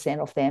 40%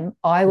 off them.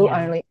 I will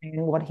only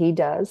earn what he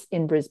does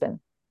in Brisbane,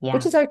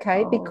 which is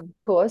okay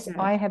because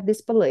I have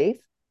this belief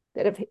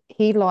that if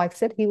he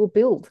likes it, he will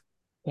build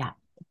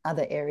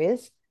other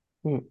areas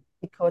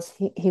because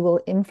he will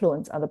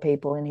influence other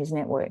people in his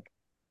network.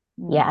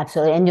 Yeah,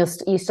 absolutely. And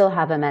you still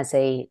have him as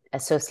a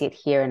associate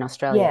here in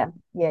Australia.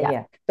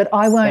 Yeah. But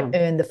I won't So,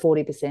 earn the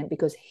 40%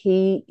 because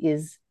he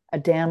is a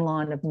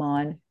downline of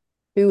mine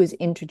who is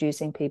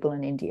introducing people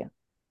in India.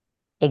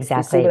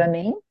 exactly. You see what I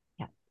mean?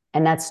 Yeah.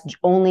 And that's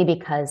only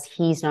because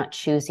he's not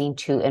choosing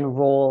to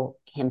enroll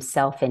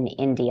himself in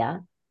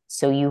India.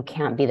 So you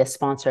can't be the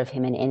sponsor of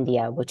him in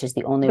India, which is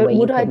the only But way you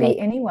would I could be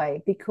make.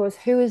 anyway? Because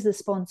who is the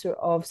sponsor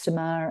of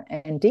Samar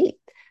and Deep?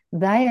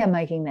 They are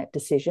making that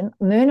decision.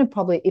 Myrna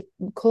probably, if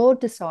Claude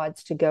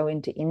decides to go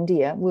into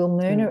India, will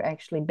Myrna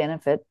actually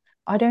benefit?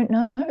 I don't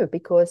know,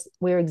 because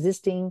we're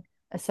existing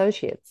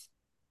associates.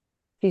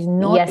 She's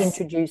not Yes.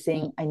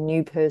 introducing a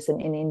new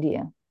person in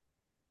India.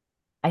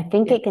 I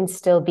think it can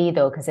still be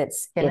though, because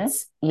Can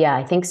it? yeah,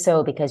 I think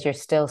so, because you're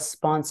still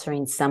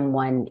sponsoring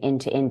someone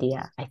into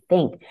India, I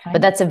think. Okay.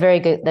 But that's a very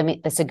good,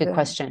 that's a good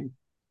question.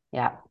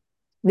 Yeah.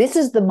 This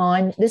is the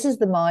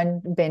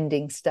mind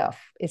bending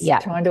stuff. It's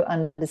trying to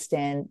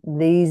understand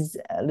these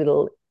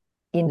little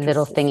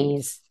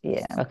thingies.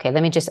 Yeah. Okay,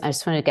 I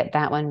just want to get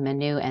that one,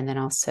 Manu, and then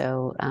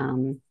also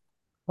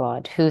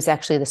Claude. Who's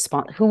actually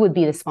who would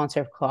be the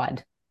sponsor of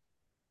Claude?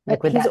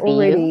 Like, would he's that be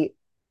already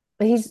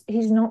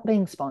he's not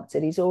being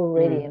sponsored. He's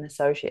already an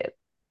associate.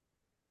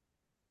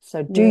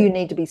 So do you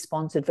need to be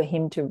sponsored for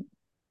him to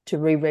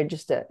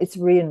re-register? It's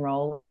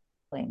re-enrolling.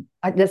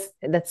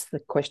 That's the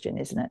question,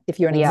 isn't it?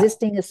 If you're an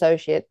existing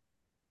associate,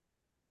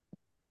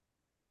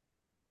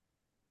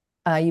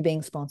 are you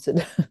being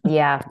sponsored?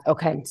 Yeah.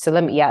 Okay. So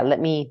let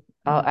me.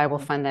 I will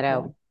find that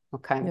out.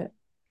 Okay. Yeah.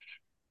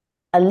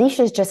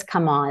 Alicia's just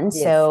come on,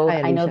 Yes. so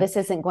Hi, I know this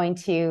isn't going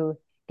to,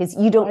 because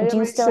you don't. Do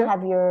you still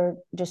have your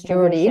distributorship? You're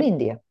already in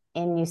India.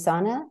 In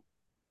USANA?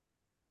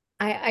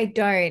 I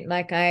don't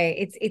like.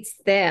 It's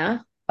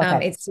there.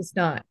 Okay.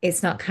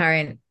 It's not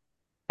current.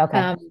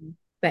 Okay.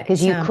 But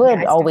because you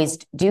could always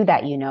do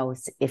that,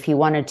 if you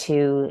wanted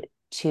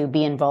to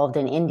be involved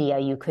in India,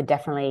 you could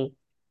definitely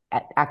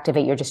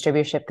activate your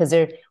distributorship, because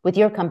with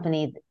your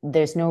company,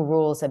 there's no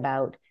rules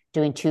about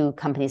doing two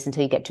companies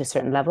until you get to a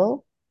certain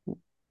level.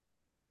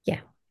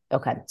 Yeah.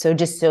 Okay. So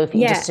just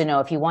to know,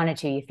 if you wanted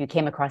to, if you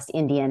came across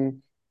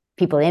Indian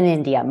people in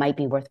India, it might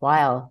be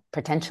worthwhile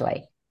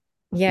potentially.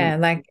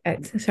 Yeah,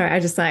 sorry,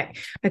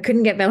 I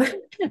couldn't get Bella.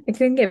 I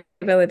couldn't get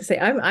Bella to say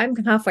I'm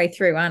halfway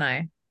through, aren't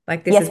I?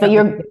 Like this. Yes, but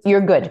you're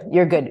good.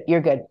 You're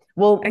good.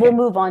 We'll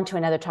move on to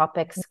another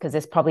topics, because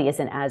this probably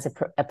isn't as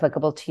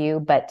applicable to you,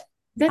 but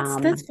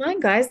that's fine,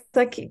 guys.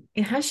 Like,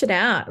 hash it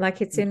out.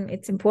 Like, it's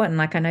important.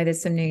 Like, I know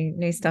there's some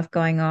new stuff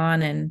going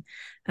on, and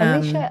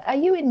Alicia, are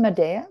you in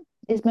Madeira?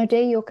 Is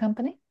Madeira your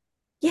company?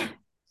 Yeah.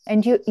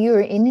 And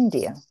you're in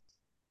India.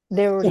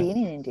 They're already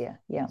in India.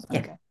 Yeah.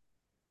 Okay.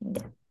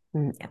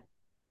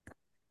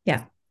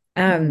 Yeah.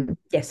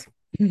 Yes.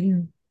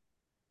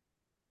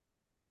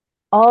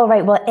 All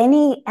right. Well,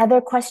 any other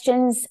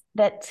questions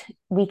that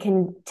we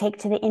can take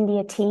to the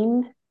India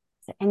team?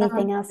 Is there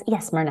anything else?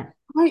 Yes, Myrna.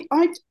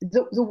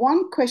 The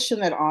one question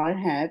that I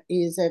have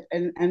is that,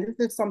 and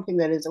this is something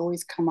that has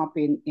always come up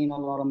in a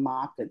lot of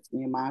markets,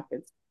 new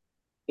markets,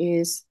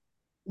 is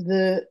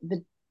the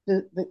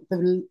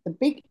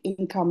big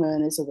income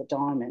earners or the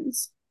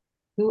diamonds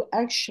who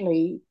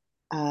actually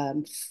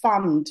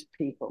fund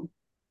people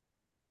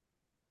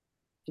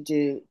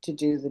to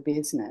do the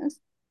business.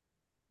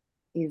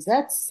 Is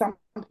that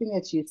something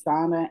that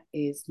USANA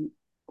is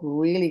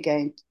really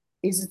going to,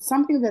 is it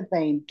something that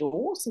they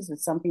endorse? Is it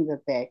something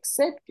that they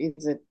accept?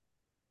 Is it,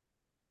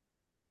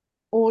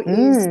 or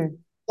is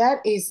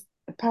that is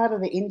a part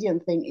of the Indian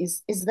thing?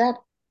 Is that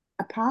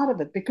a part of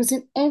it? Because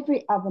in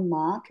every other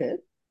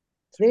market,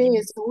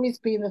 there's always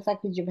been the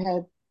fact that you've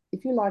had,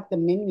 if you like, the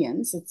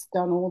minions, it's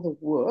done all the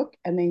work,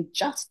 and then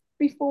just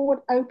before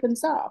it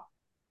opens up,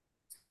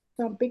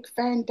 some big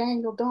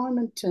fandangle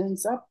diamond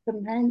turns up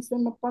and hands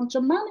them a bunch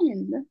of money,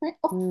 and then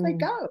off they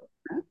go,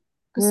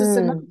 because there's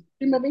another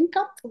stream of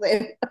income for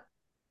them.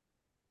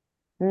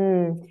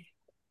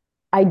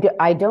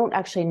 I don't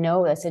actually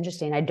know. That's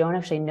interesting. I don't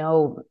actually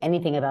know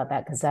anything about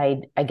that, because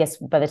I guess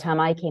by the time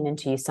I came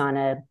into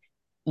USANA,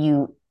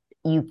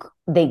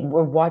 they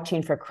were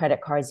watching for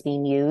credit cards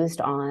being used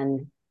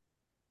on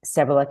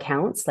several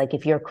accounts. Like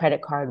if your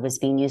credit card was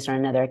being used on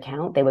another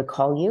account, they would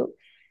call you.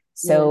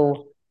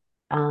 So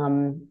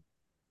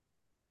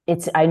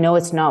I know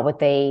it's not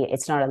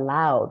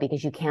allowed,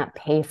 because you can't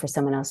pay for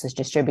someone else's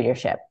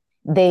distributorship.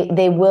 They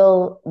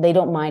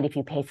don't mind if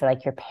you pay for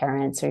like your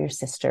parents or your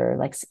sister,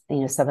 like,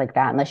 stuff like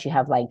that, unless you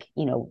have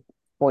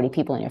 40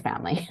 people in your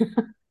family.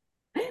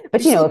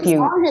 But if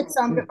you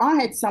I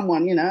had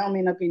someone, I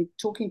mean, I've been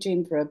talking to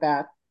him for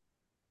about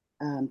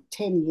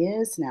 10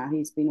 years now.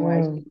 He's been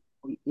away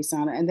from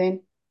USANA, and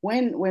then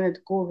when it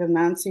called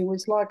Nancy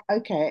was like,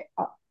 okay,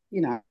 I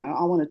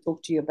want to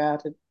talk to you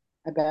about it,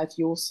 about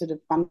your sort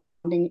of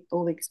funding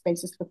all the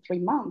expenses for 3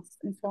 months.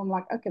 And so I'm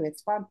like, okay,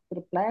 that's fine. Put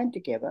a plan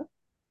together.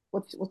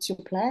 What's your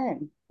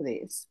plan for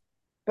this?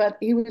 But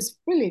he was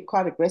really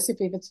quite aggressive.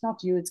 If it's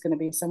not you, it's going to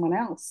be someone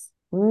else.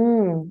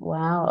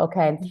 Wow.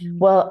 Okay.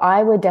 Well,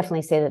 I would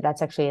definitely say that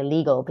that's actually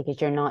illegal,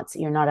 because you're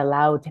not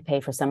allowed to pay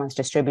for someone's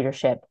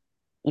distributorship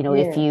You know,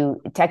 if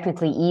you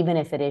technically, even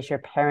if it is your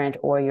parent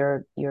or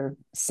your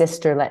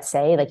sister, let's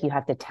say, like, you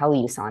have to tell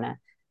USANA,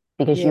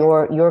 because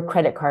your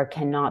credit card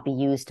cannot be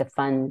used to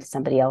fund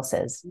somebody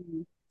else's.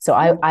 So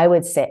I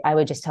would say, I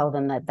would just tell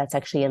them that that's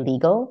actually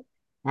illegal.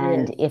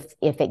 And if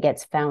it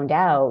gets found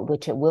out,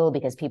 which it will,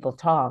 because people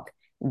talk,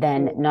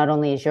 then not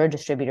only is your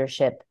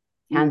distributorship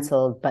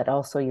canceled, but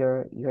also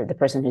you're the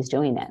person who's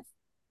doing it.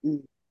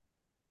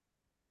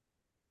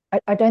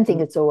 I don't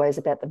think it's always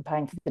about them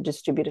paying for the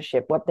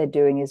distributorship. What they're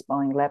doing is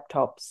buying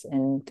laptops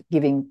and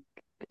giving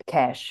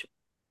cash.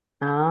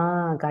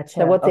 Ah, gotcha.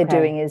 So what they're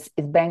doing is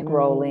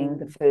bankrolling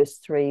the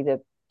first 3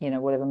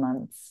 whatever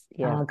months.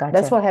 Oh, gotcha.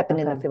 That's what happened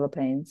in the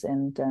Philippines,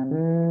 and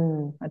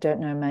I don't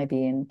know,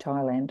 maybe in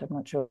Thailand. I'm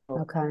not sure.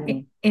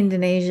 Okay.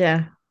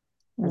 Indonesia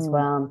as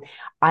well.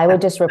 I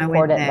would just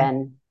report it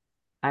then.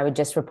 I would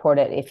just report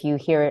it. If you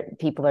hear it,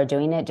 people are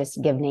doing it,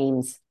 just give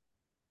names.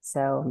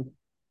 So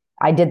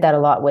I did that a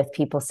lot with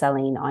people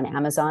selling on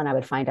Amazon. I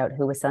would find out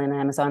who was selling on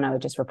Amazon. I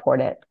would just report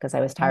it because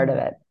I was tired of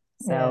it.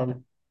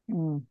 So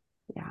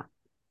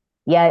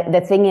yeah.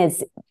 The thing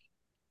is,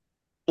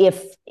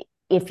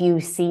 if you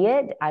see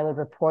it, I would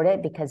report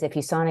it, because if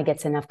USANA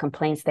gets enough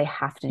complaints, they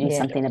have to do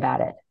something about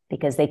it,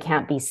 because they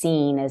can't be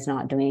seen as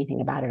not doing anything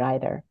about it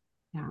either.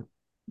 Yeah.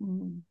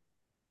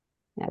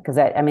 Yeah, because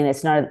I mean,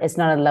 it's not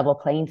a level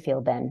playing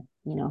field then,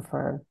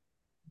 for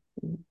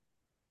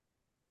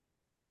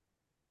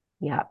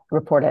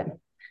report it.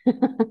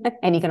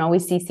 And you can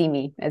always CC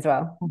me as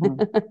well.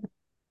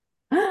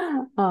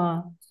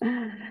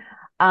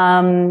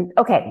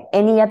 Okay,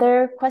 any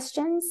other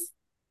questions?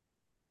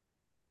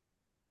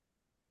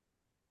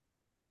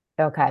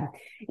 Okay.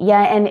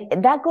 Yeah,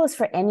 and that goes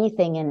for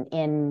anything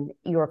in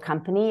your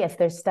company. If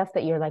there's stuff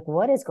that you're like,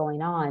 what is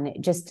going on?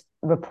 Just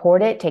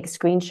report it, take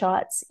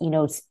screenshots,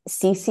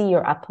 CC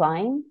your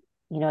upline,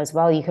 as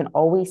well. You can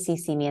always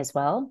CC me as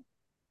well.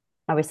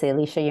 Obviously,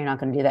 Alicia, you're not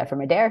going to do that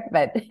from Adair,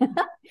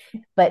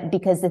 but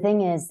because the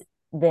thing is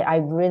that I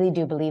really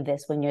do believe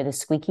this, when you're the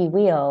squeaky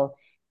wheel,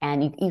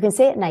 and you can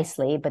say it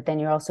nicely, but then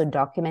you're also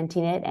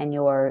documenting it and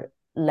you're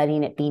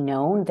letting it be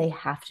known, they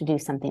have to do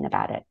something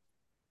about it.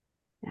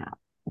 Yeah.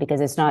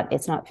 Because it's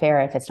not fair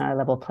if it's not a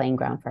level playing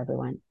ground for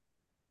everyone.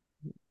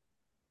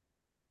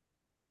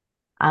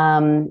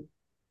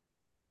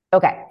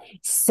 Okay,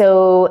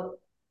 so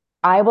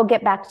I will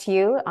get back to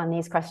you on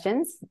these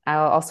questions.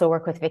 I'll also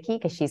work with Vicky,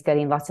 because she's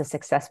getting lots of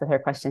success with her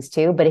questions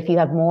too. But if you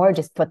have more,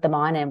 just put them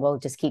on, and we'll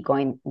just keep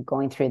going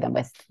through them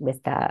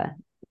with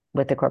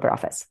the corporate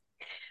office.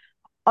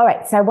 All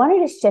right, so I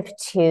wanted to shift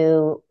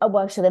to,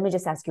 actually, let me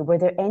just ask you, were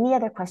there any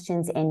other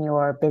questions in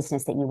your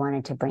business that you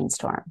wanted to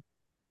brainstorm?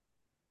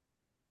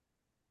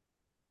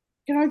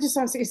 Can I just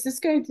ask,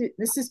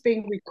 this is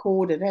being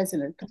recorded,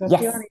 hasn't it? Because I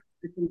feel I need to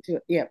listen to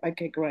it. Yeah,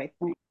 okay, great.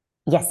 Thanks.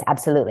 Yes,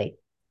 absolutely.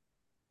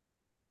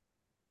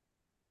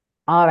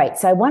 All right,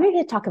 so I wanted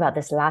to talk about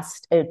this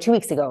 2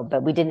 weeks ago,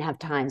 but we didn't have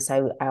time,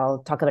 so I'll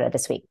talk about it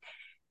this week.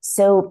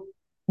 So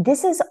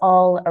this is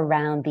all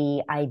around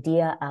the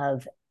idea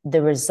of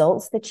the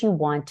results that you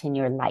want in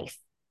your life,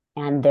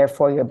 and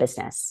therefore your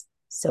business.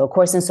 So of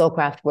course, in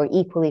Soulcraft, we're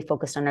equally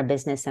focused on our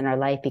business and our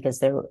life, because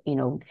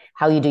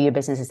how you do your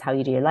business is how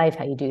you do your life.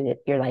 How you do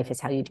your life is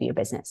how you do your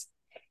business.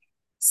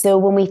 So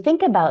when we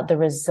think about the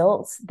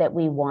results that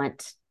we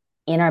want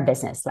in our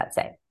business, let's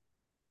say,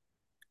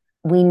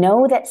 we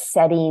know that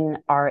setting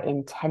our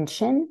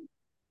intention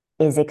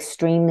is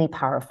extremely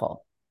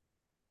powerful.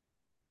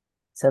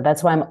 So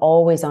that's why I'm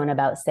always on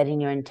about setting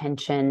your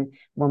intention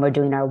when we're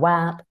doing our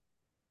WAP,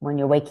 when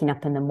you're waking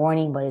up in the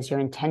morning, what is your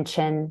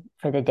intention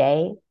for the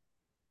day?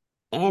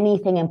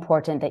 Anything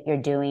important that you're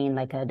doing,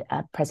 like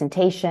a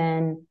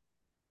presentation,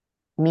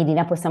 meeting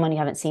up with someone you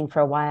haven't seen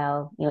for a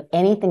while,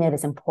 anything that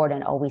is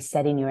important, always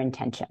setting your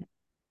intention.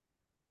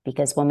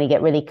 Because when we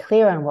get really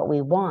clear on what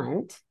we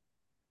want,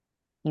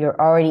 you're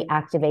already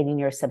activating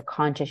your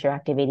subconscious, you're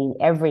activating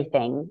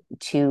everything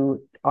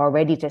to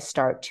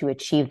start to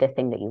achieve the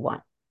thing that you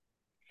want.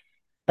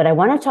 But I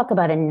want to talk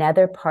about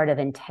another part of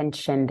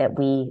intention that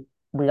we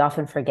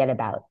often forget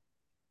about,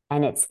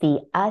 and it's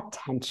the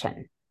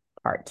attention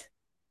part.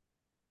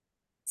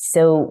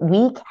 So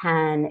we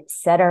can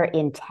set our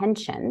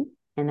intention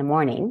in the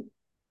morning,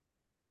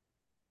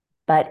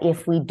 but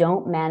if we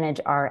don't manage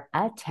our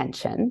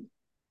attention,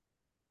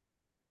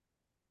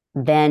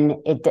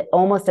 then it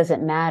almost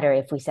doesn't matter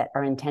if we set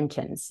our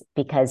intentions,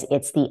 because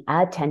it's the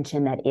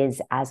attention that is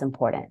as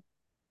important.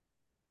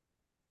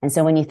 And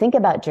so when you think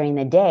about during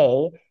the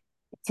day,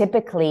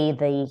 typically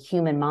the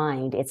human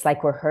mind, it's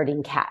like we're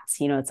herding cats.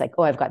 It's like,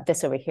 oh, I've got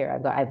this over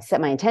here. I've set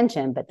my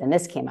intention, but then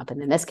this came up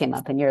and then this came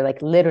up. And you're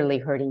like literally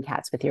herding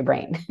cats with your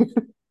brain,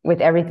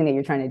 with everything that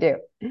you're trying to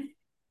do.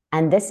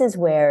 And this is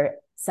where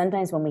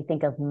sometimes when we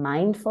think of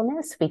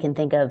mindfulness, we can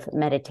think of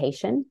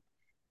meditation,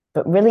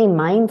 but really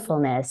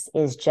mindfulness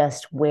is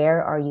just,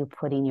 where are you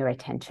putting your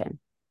attention?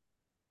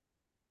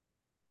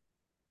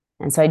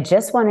 And so I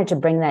just wanted to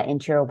bring that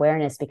into your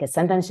awareness, because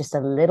sometimes just a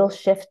little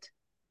shift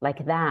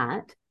like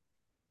that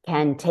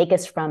can take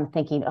us from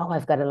thinking, oh,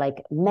 I've got to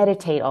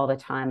meditate all the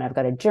time, I've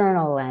got to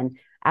journal, and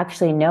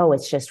Actually, no,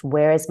 it's just,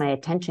 where is my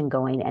attention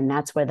going? And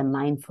that's where the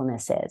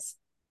mindfulness is.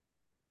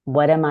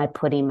 What am I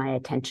putting my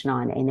attention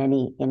on in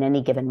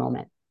any given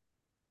moment?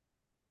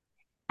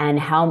 And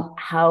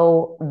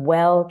how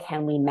well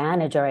can we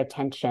manage our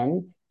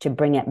attention to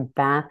bring it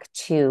back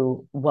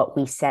to what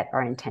we set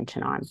our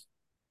intention on?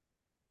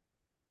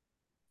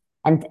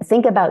 And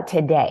think about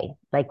today.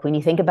 Like, when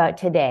you think about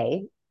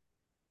today,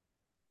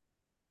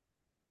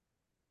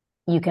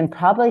 you can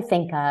probably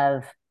think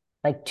of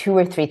like 2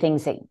 or 3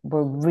 things that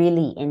were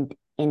really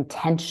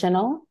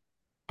intentional,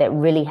 that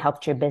really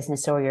helped your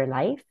business or your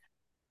life.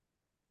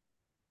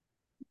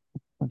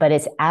 But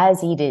it's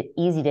as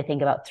easy to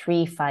think about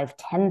 3, 5,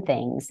 10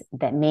 things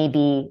that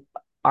maybe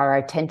our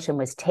attention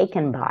was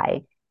taken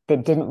by,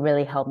 that didn't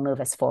really help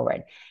move us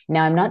forward.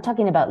 Now, I'm not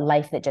talking about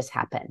life that just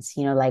happens,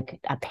 like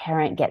a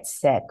parent gets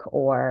sick,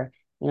 or,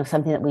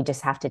 something that we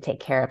just have to take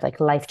care of, like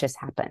life just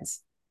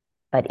happens.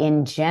 But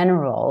in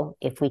general,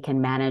 if we can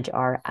manage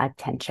our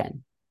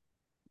attention,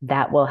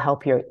 that will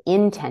help your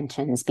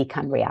intentions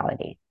become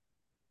reality.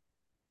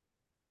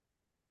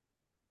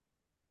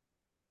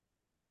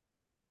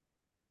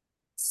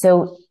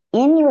 So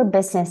in your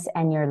business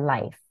and your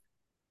life,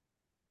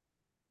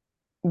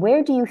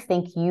 where do you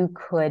think you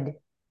could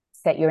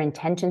set your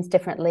intentions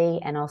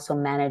differently and also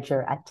manage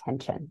your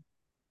attention?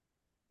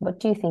 What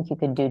do you think you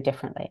could do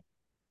differently?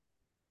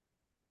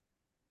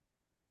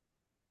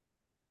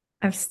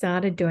 I've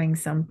started doing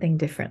something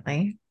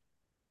differently.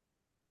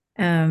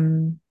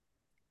 I've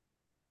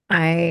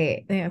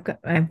got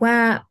my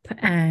WAP,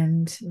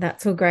 and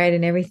that's all great,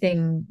 and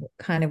everything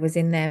kind of was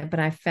in there, but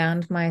I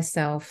found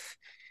myself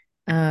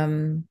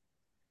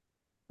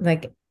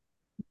like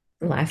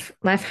life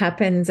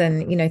happens,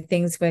 and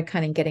things were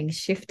kind of getting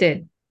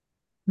shifted.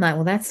 I'm like,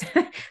 well,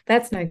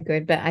 that's no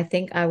good. But I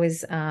think I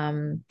was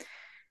there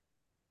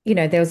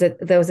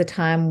was a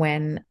time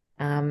when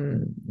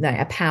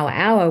a power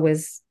hour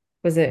was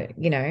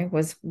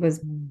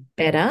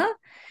better,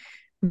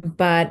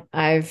 but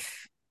I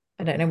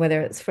don't know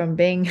whether it's from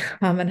being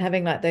and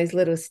having like those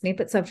little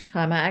snippets of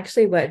time. I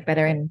actually work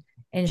better in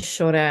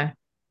shorter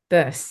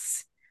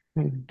bursts.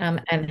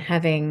 And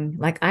having,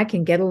 like, I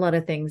can get a lot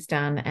of things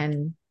done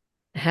and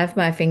have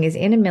my fingers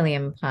in a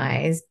million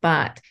pies,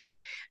 but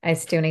I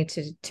still need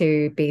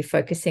to be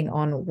focusing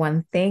on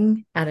one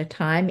thing at a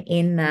time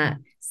in that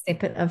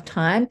snippet of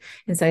time.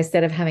 And so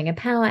instead of having a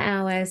power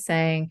hour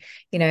saying,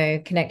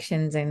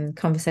 connections and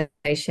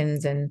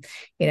conversations and,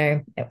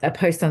 a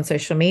post on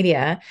social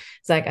media,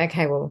 it's like,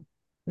 okay, well,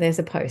 there's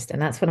a post,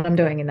 and that's what I'm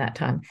doing in that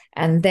time.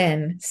 And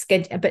then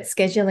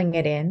scheduling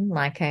it in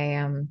like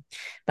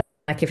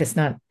like if it's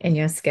not in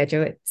your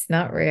schedule, it's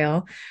not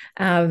real.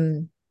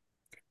 And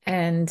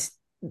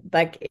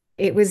like,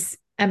 it was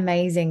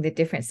amazing the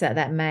difference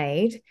that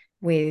made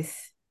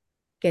with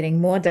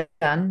getting more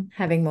done,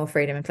 having more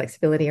freedom and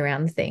flexibility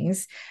around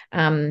things,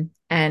 and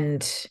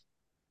it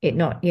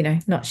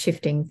not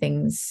shifting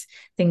things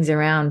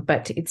around.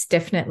 But it's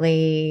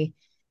definitely,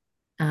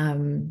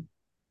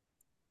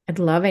 I'd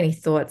love any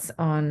thoughts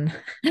on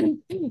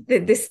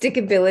the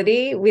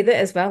stickability with it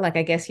as well. Like,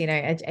 I guess,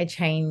 a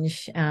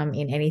change in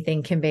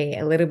anything can be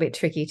a little bit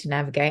tricky to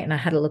navigate. And I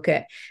had a look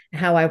at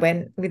how I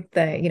went with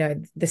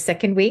the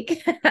second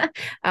week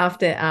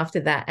after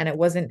that. And I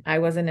wasn't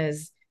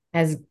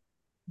as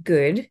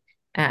good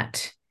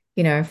at,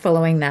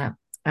 following that,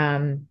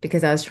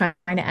 because I was trying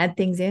to add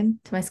things in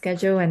to my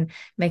schedule and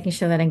making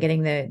sure that I'm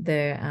getting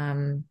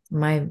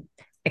my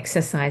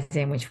exercise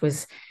in, which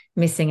was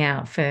missing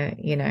out for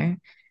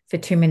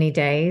too many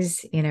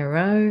days in a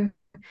row,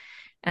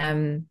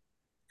 and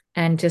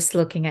just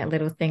looking at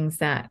little things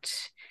that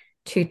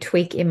to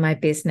tweak in my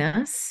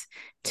business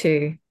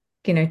to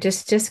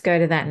just go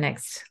to that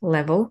next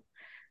level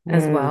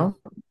as well.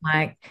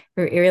 Like,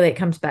 it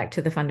comes back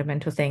to the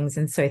fundamental things,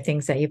 and so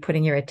things that you're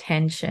putting your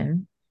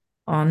attention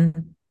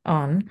on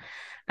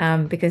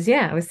because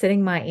I was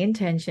setting my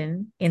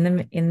intention in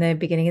the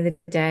beginning of the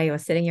day, or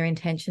setting your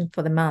intention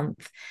for the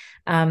month,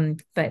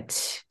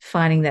 but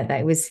finding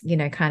that was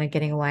kind of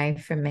getting away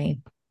from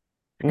me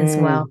as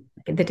well.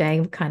 The day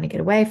would kind of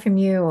get away from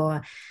you,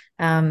 or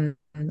the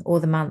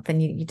month,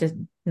 and you just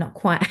not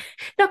quite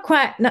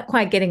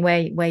getting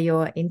where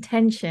your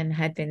intention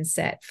had been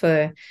set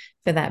for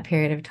that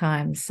period of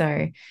time.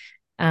 So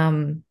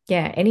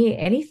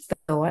any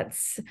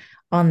thoughts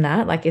on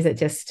that? Like, is it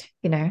just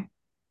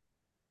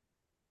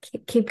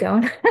keep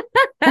going?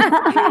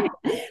 Well,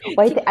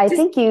 I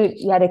think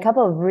you had a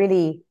couple of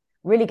really,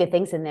 really good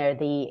things in there.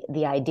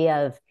 The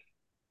idea of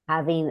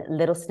having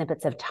little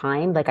snippets of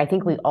time. Like, I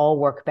think we all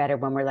work better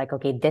when we're like,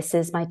 okay, this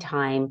is my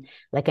time,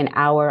 like an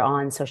hour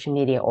on social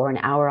media or an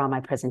hour on my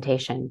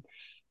presentation,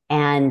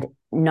 and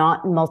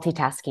not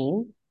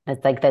multitasking.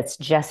 That's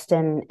just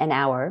an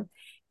hour.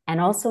 And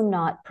also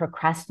not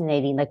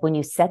procrastinating. Like, when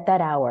you set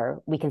that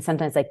hour, we can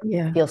sometimes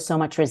feel so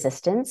much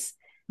resistance,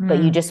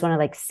 but you just want to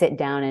like sit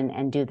down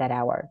and do that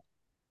hour.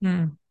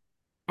 And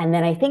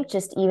then I think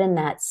just even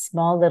that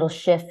small little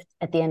shift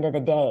at the end of the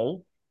day,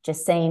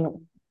 just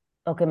saying,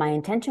 okay, my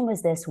intention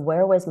was this.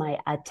 Where was my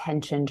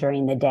attention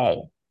during the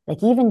day?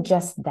 like even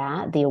just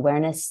that, the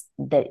awareness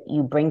that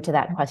you bring to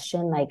that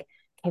question, like,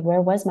 okay, where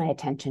was my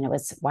attention? It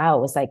was, wow,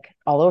 it was like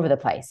all over the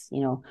place,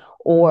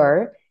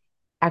 or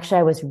actually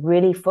I was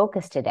really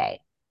focused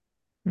today.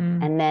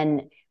 And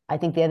then I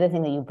think the other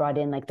thing that you brought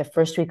in, like the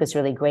first week was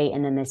really great.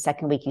 And then the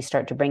second week you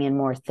start to bring in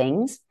more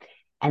things.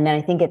 And then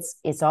I think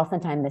it's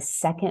oftentimes the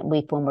second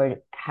week when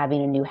we're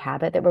having a new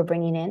habit that we're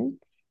bringing in,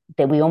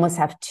 that we almost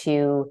have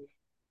to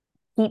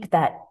keep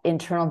that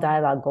internal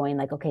dialogue going,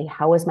 like, okay,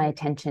 how was my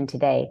attention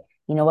today?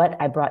 You know what?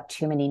 I brought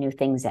too many new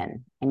things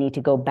in. I need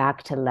to go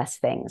back to less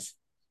things.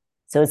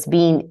 So it's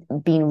being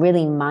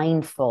really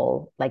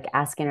mindful, like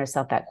asking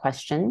ourselves that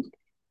question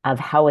of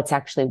how it's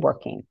actually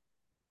working.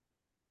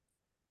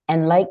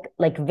 And like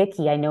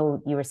Vicky, I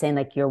know you were saying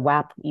like your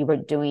WAP you were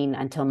doing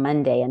until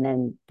Monday, and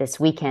then this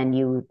weekend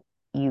you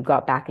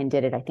got back and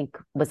did it. I think,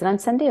 was it on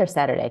Sunday or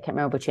Saturday? I can't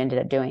remember what you ended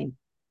up doing.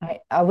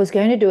 I was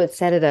going to do it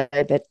Saturday,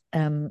 but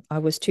I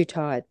was too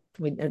tired.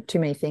 Too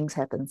many things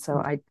happened, so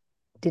I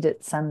did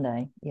it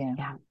Sunday.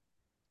 Yeah.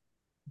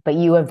 But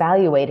you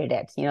evaluated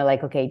it,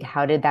 like, okay,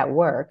 how did that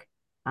work?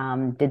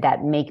 Did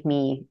that make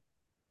me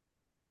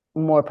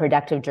more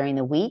productive during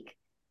the week?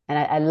 And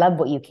I love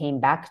what you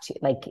came to,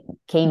 like,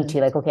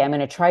 okay, I'm going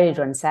to try to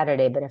do it on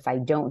Saturday, but if I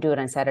don't do it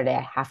on Saturday,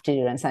 I have to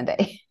do it on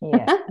Sunday.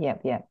 Yeah.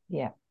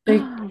 So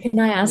can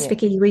I ask,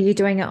 Vicky, were you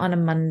doing it on a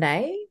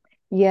Monday?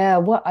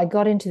 Yeah, I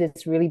got into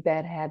this really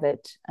bad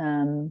habit.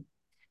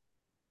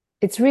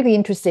 It's really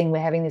interesting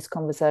we're having this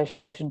conversation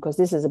because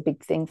this is a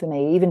big thing for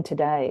me. Even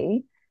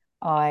today,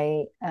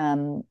 I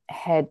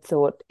had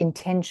thought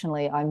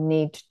intentionally I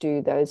need to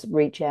do those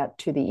reach out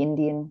to the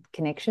Indian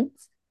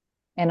connections.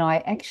 And I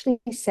actually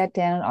sat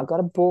down, I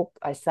got a book,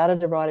 I started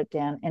to write it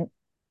down, and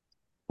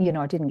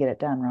I didn't get it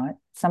done, right?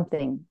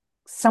 Something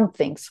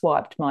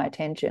swiped my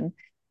attention.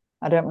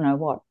 I don't know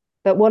what.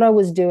 But what I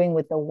was doing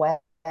with the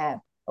WAP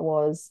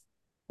was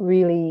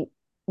really,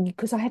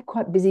 because I had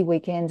quite busy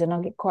weekends and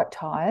I get quite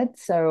tired.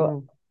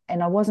 So,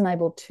 and I wasn't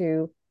able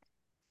to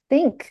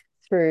think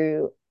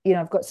through,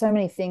 I've got so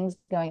many things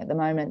going at the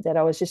moment that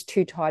I was just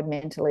too tired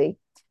mentally.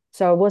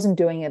 So I wasn't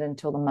doing it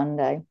until the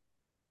Monday.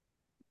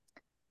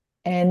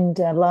 And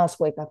last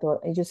week I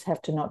thought, I just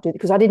have to not do it,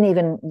 because I didn't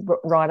even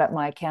write up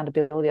my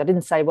accountability. I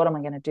didn't say, what am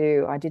I going to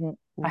do?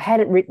 I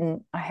had it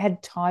written, I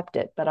had typed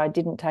it, but I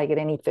didn't take it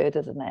any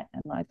further than that.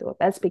 And I thought,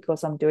 that's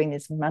because I'm doing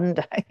this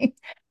Monday.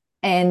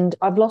 And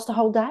I've lost a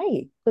whole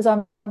day because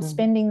I'm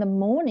spending the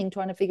morning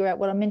trying to figure out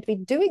what I'm meant to be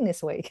doing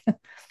this week.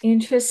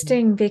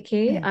 Interesting,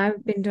 Vicky.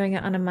 I've been doing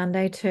it on a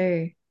Monday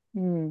too.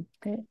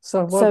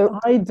 So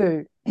what I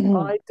do,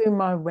 I do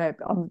my web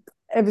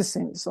ever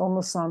since on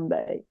a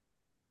Sunday.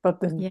 But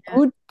the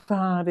good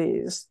part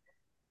is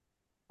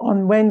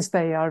on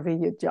Wednesday I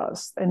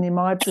readjust. And in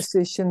my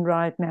position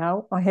right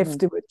now, I have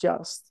to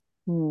adjust.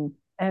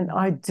 And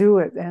I do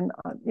it. And,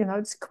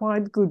 it's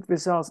quite good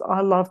results.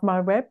 I love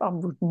my web. I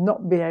would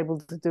not be able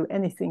to do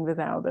anything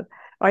without it.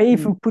 I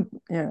even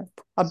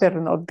I better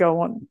not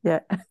go on.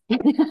 Yeah.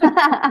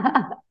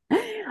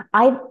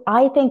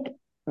 I think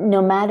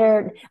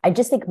I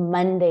just think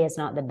Monday is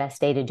not the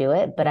best day to do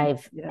it, but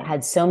I've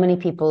had so many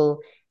people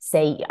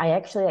say, I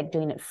actually like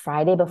doing it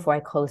Friday before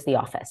I close the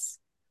office,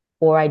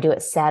 or I do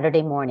it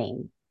Saturday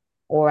morning,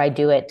 or I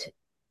do it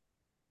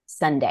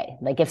Sunday.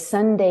 Like if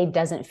Sunday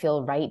doesn't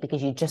feel right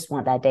because you just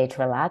want that day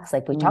to relax,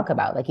 like we talk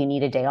about, like you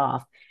need a day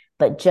off,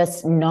 but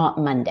just not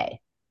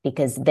Monday,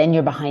 because then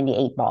you're behind the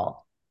 8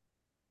 ball.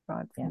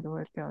 Right, the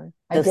word goes.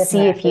 So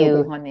see if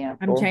you.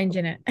 I'm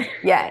changing it.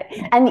 Yeah,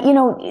 and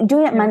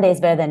doing it Monday is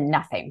better than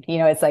nothing.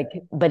 It's like,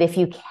 but if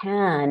you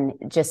can,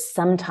 just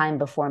sometime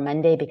before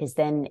Monday, because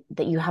then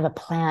that you have a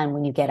plan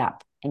when you get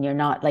up, and you're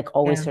not like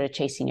always sort of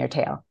chasing your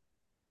tail.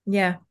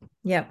 Yeah.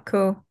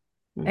 Cool.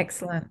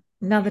 Excellent.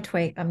 Another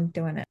tweak. I'm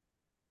doing it.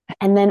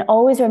 And then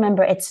always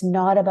remember, it's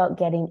not about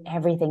getting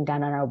everything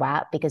done on our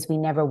WAP, because we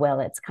never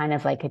will. It's kind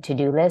of like a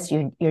to-do list.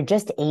 You're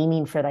just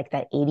aiming for like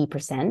that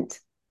 80%.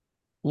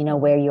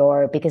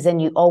 Because then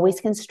you always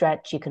can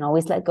stretch, you can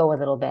always let go a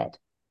little bit.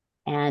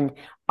 And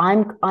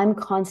I'm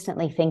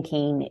constantly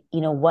thinking,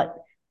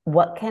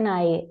 what can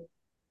I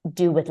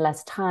do with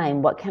less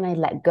time? What can I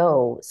let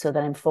go so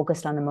that I'm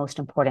focused on the most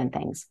important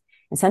things?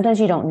 And sometimes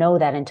you don't know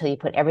that until you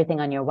put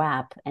everything on your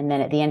WAP. And then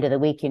at the end of the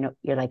week,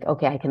 you're like,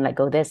 okay, I can let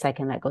go this, I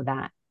can let go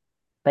that.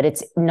 But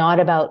it's not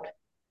about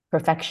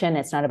perfection.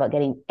 It's not about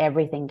getting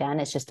everything done.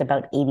 It's just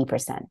about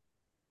 80%.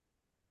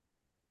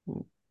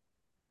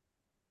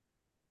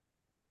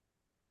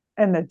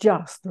 And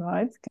adjust,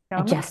 right?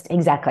 Adjust,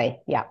 exactly.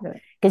 Yeah.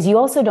 Because you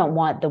also don't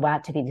want the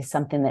WAP to be just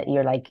something that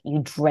you're like, you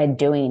dread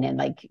doing, and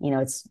like,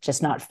 it's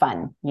just not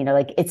fun.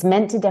 Like it's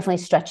meant to definitely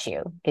stretch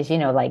you, because,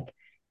 like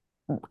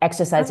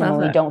exercising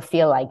when we don't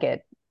feel like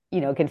it,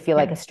 can feel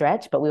like a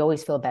stretch, but we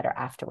always feel better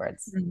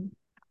afterwards.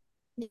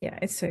 Yeah,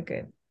 it's so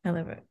good. I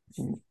love it.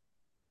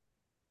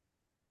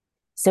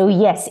 So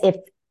yes, if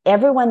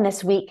everyone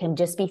this week can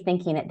just be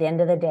thinking at the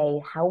end of the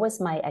day, how was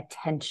my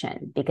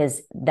attention?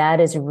 Because that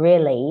is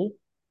really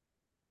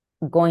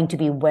going to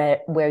be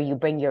where you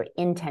bring your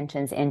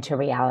intentions into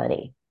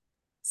reality.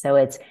 So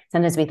it's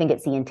sometimes we think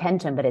it's the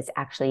intention, but it's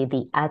actually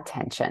the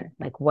attention.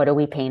 Like, what are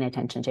we paying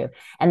attention to?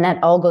 And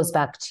that all goes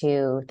back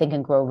to Think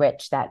and Grow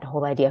Rich, that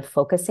whole idea of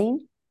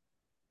focusing,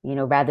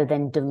 rather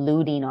than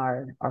diluting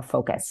our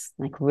focus,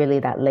 like really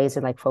that laser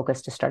like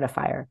focus to start a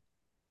fire.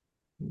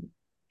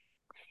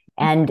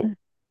 And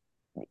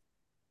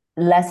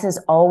less is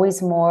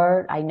always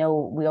more. I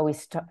know we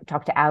always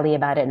talk to Ali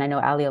about it, and I know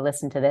Ali will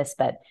listen to this,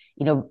 but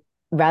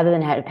rather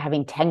than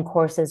having 10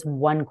 courses,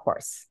 one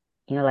course,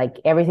 like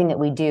everything that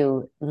we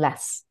do,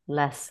 less.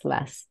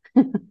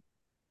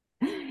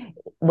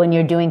 When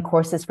you're doing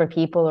courses for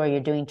people or you're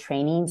doing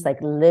trainings,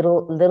 like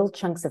little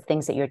chunks of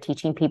things that you're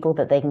teaching people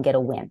that they can get a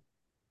win.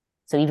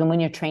 So even when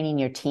you're training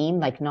your team,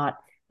 like not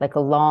like a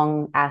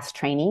long ass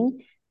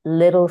training,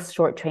 little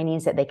short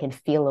trainings that they can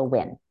feel a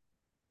win.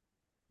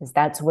 Because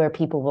that's where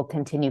people will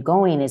continue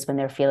going, is when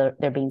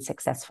they're being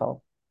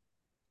successful.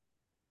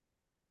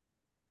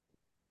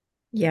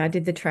 Yeah, I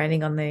did the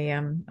training on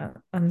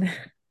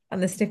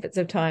the snippets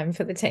of time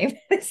for the team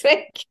this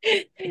week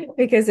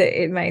because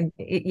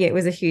it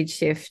was a huge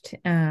shift.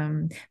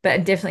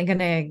 But definitely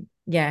gonna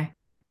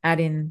add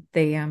in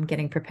the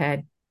getting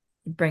prepared,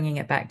 bringing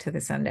it back to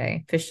the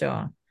Sunday for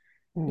sure.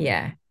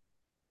 Yeah,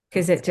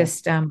 because it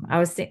just I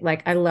was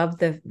like, I love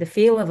the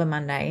feel of a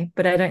Monday,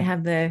 but I don't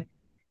have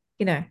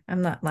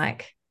I'm not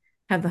like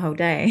have the whole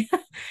day.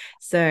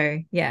 So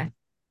yeah,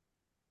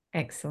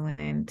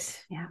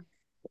 excellent. Yeah.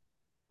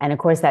 And of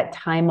course, that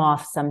time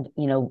off,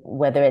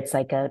 whether it's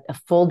like a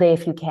full day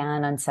if you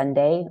can on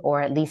Sunday,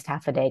 or at least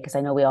half a day, because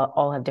I know we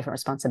all have different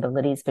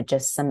responsibilities, but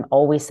just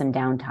always some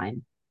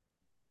downtime.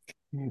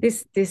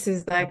 This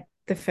is like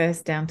the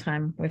first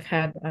downtime we've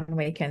had on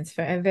weekends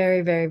for a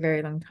very, very,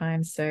 very long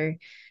time. So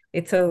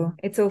it's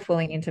all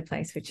falling into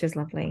place, which is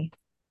lovely.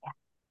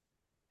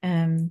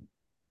 Yeah.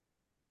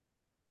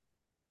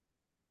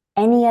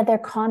 Any other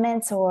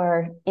comments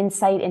or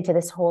insight into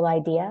this whole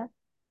idea?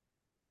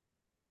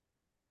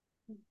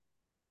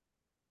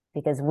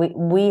 Because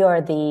we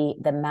are the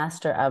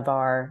master of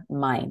our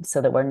mind,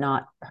 so that we're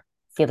not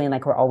feeling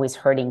like we're always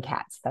herding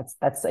cats.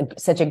 That's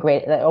such a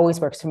great, that always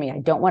works for me. I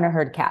don't want to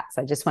herd cats.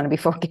 I just want to be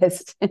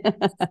focused.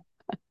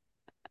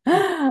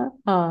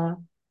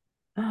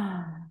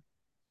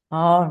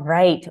 All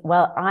right.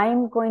 Well,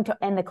 I'm going to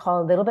end the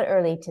call a little bit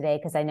early today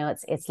because I know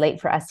it's late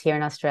for us here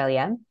in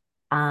Australia.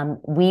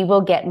 We will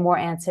get more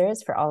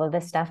answers for all of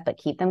this stuff, but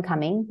keep them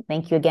coming.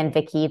 Thank you again,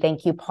 Vicky.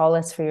 Thank you,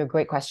 Paulus, for your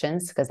great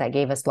questions, because that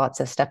gave us lots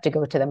of stuff to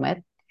go to them with.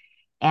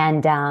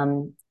 And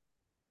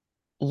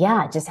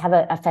just have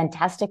a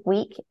fantastic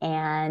week.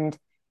 And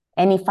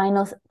any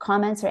final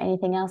comments or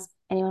anything else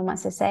anyone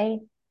wants to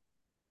say?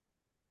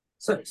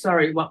 So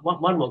sorry,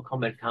 one more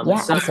comment, Carmen.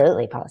 Yeah,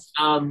 absolutely, Paulus.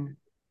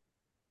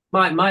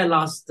 My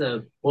last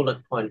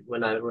bullet point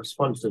when I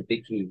responded to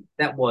Vicky,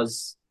 that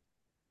was,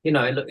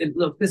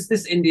 look,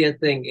 this India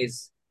thing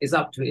is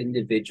up to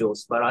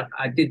individuals, but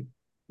I did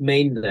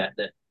mean that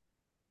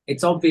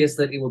it's obvious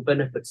that it will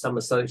benefit some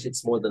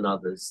associates more than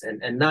others,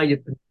 and now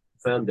you've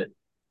confirmed it.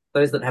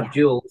 Those that have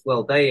duals,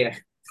 well, they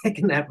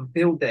can have a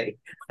field day.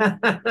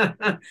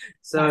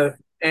 So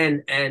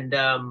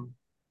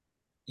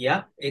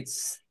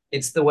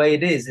it's the way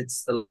it is.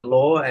 It's the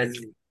law, and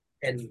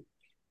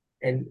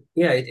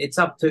it's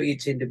up to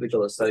each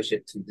individual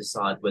associate to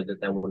decide whether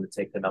they want to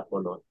take it up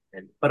or not.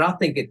 But I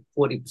think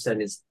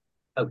 40% is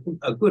a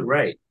good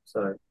rate.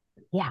 So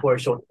for a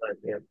short time,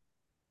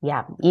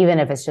 yeah, even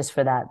if it's just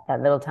for that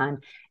little time.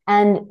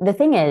 And the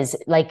thing is,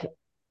 like,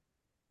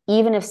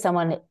 even if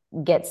someone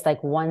gets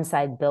like one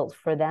side built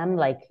for them,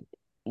 like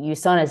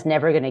USANA is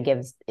never going to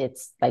give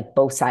it's like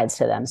both sides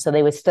to them, so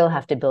they would still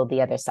have to build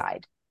the other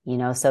side.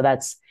 So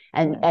that's,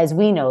 and as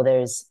we know,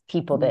 there's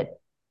people that,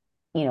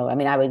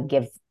 I would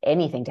give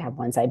anything to have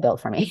one side built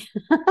for me,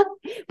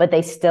 but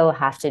they still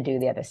have to do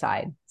the other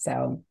side.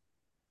 So,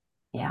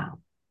 yeah.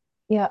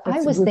 Yeah, That's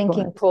I was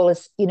thinking,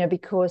 Paulus,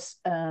 because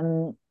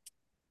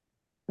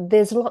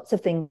there's lots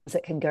of things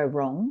that can go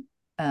wrong,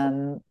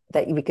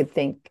 that we could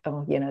think,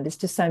 there's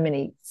just so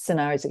many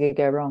scenarios that could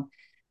go wrong.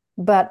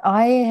 But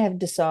I have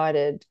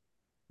decided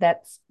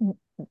that's,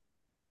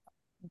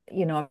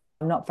 I'm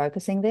not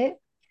focusing there.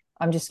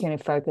 I'm just going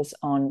to focus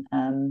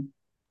on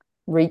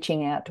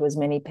reaching out to as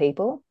many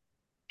people,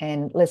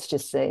 and let's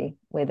just see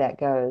where that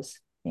goes.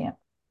 Yeah.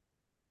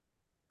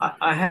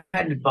 I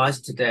had advice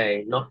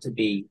today not to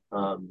be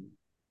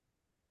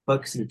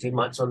focusing too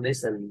much on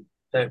this, and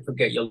don't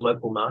forget your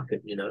local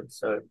market,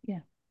 so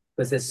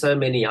because there's so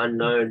many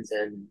unknowns,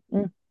 and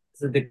there's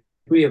a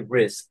degree of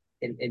risk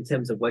in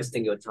terms of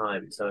wasting your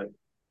time, so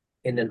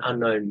in an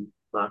unknown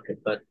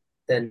market. But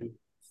then,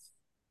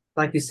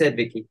 like you said,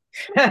 Vicky,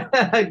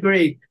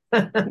 agreed.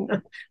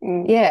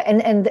 Yeah,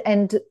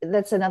 and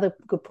that's another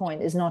good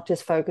point, is not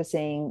just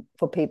focusing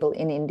for people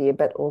in India,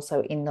 but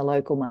also in the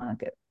local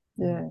market.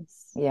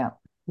 Yes. Yeah.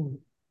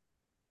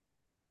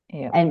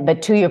 Yeah.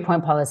 But to your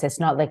point, Paulus, it's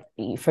not like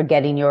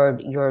forgetting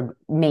your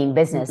main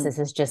business. This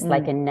is just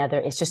like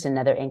it's just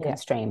another income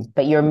stream.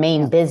 But your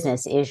main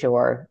business is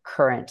your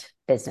current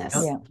business.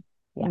 Yeah.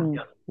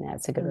 Yeah.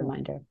 It's a good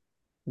reminder.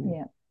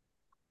 Yeah.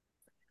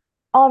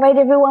 All right,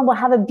 everyone. We'll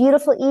have a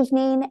beautiful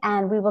evening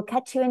and we will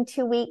catch you in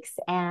 2 weeks.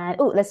 And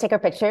oh, let's take our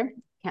picture.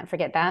 Can't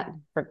forget that.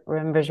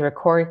 Remember to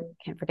record.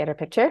 Can't forget our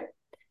picture.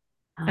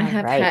 I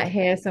have hat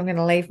hair, so I'm going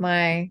to leave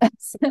my.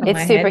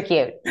 It's super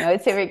cute. No,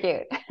 it's super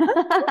cute.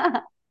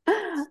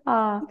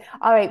 All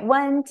right.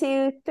 1,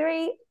 2,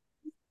 3.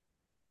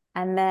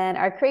 And then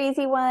our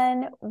crazy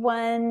one.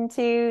 1,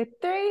 2,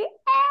 3.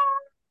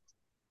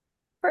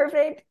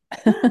 Perfect.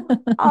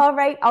 All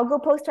right. I'll go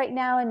post right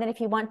now. And then if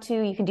you want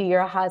to, you can do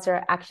your ahas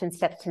or action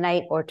steps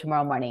tonight or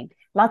tomorrow morning.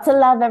 Lots of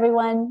love,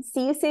 everyone.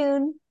 See you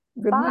soon.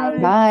 Good Bye.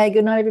 night. Bye.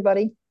 Good night,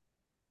 everybody.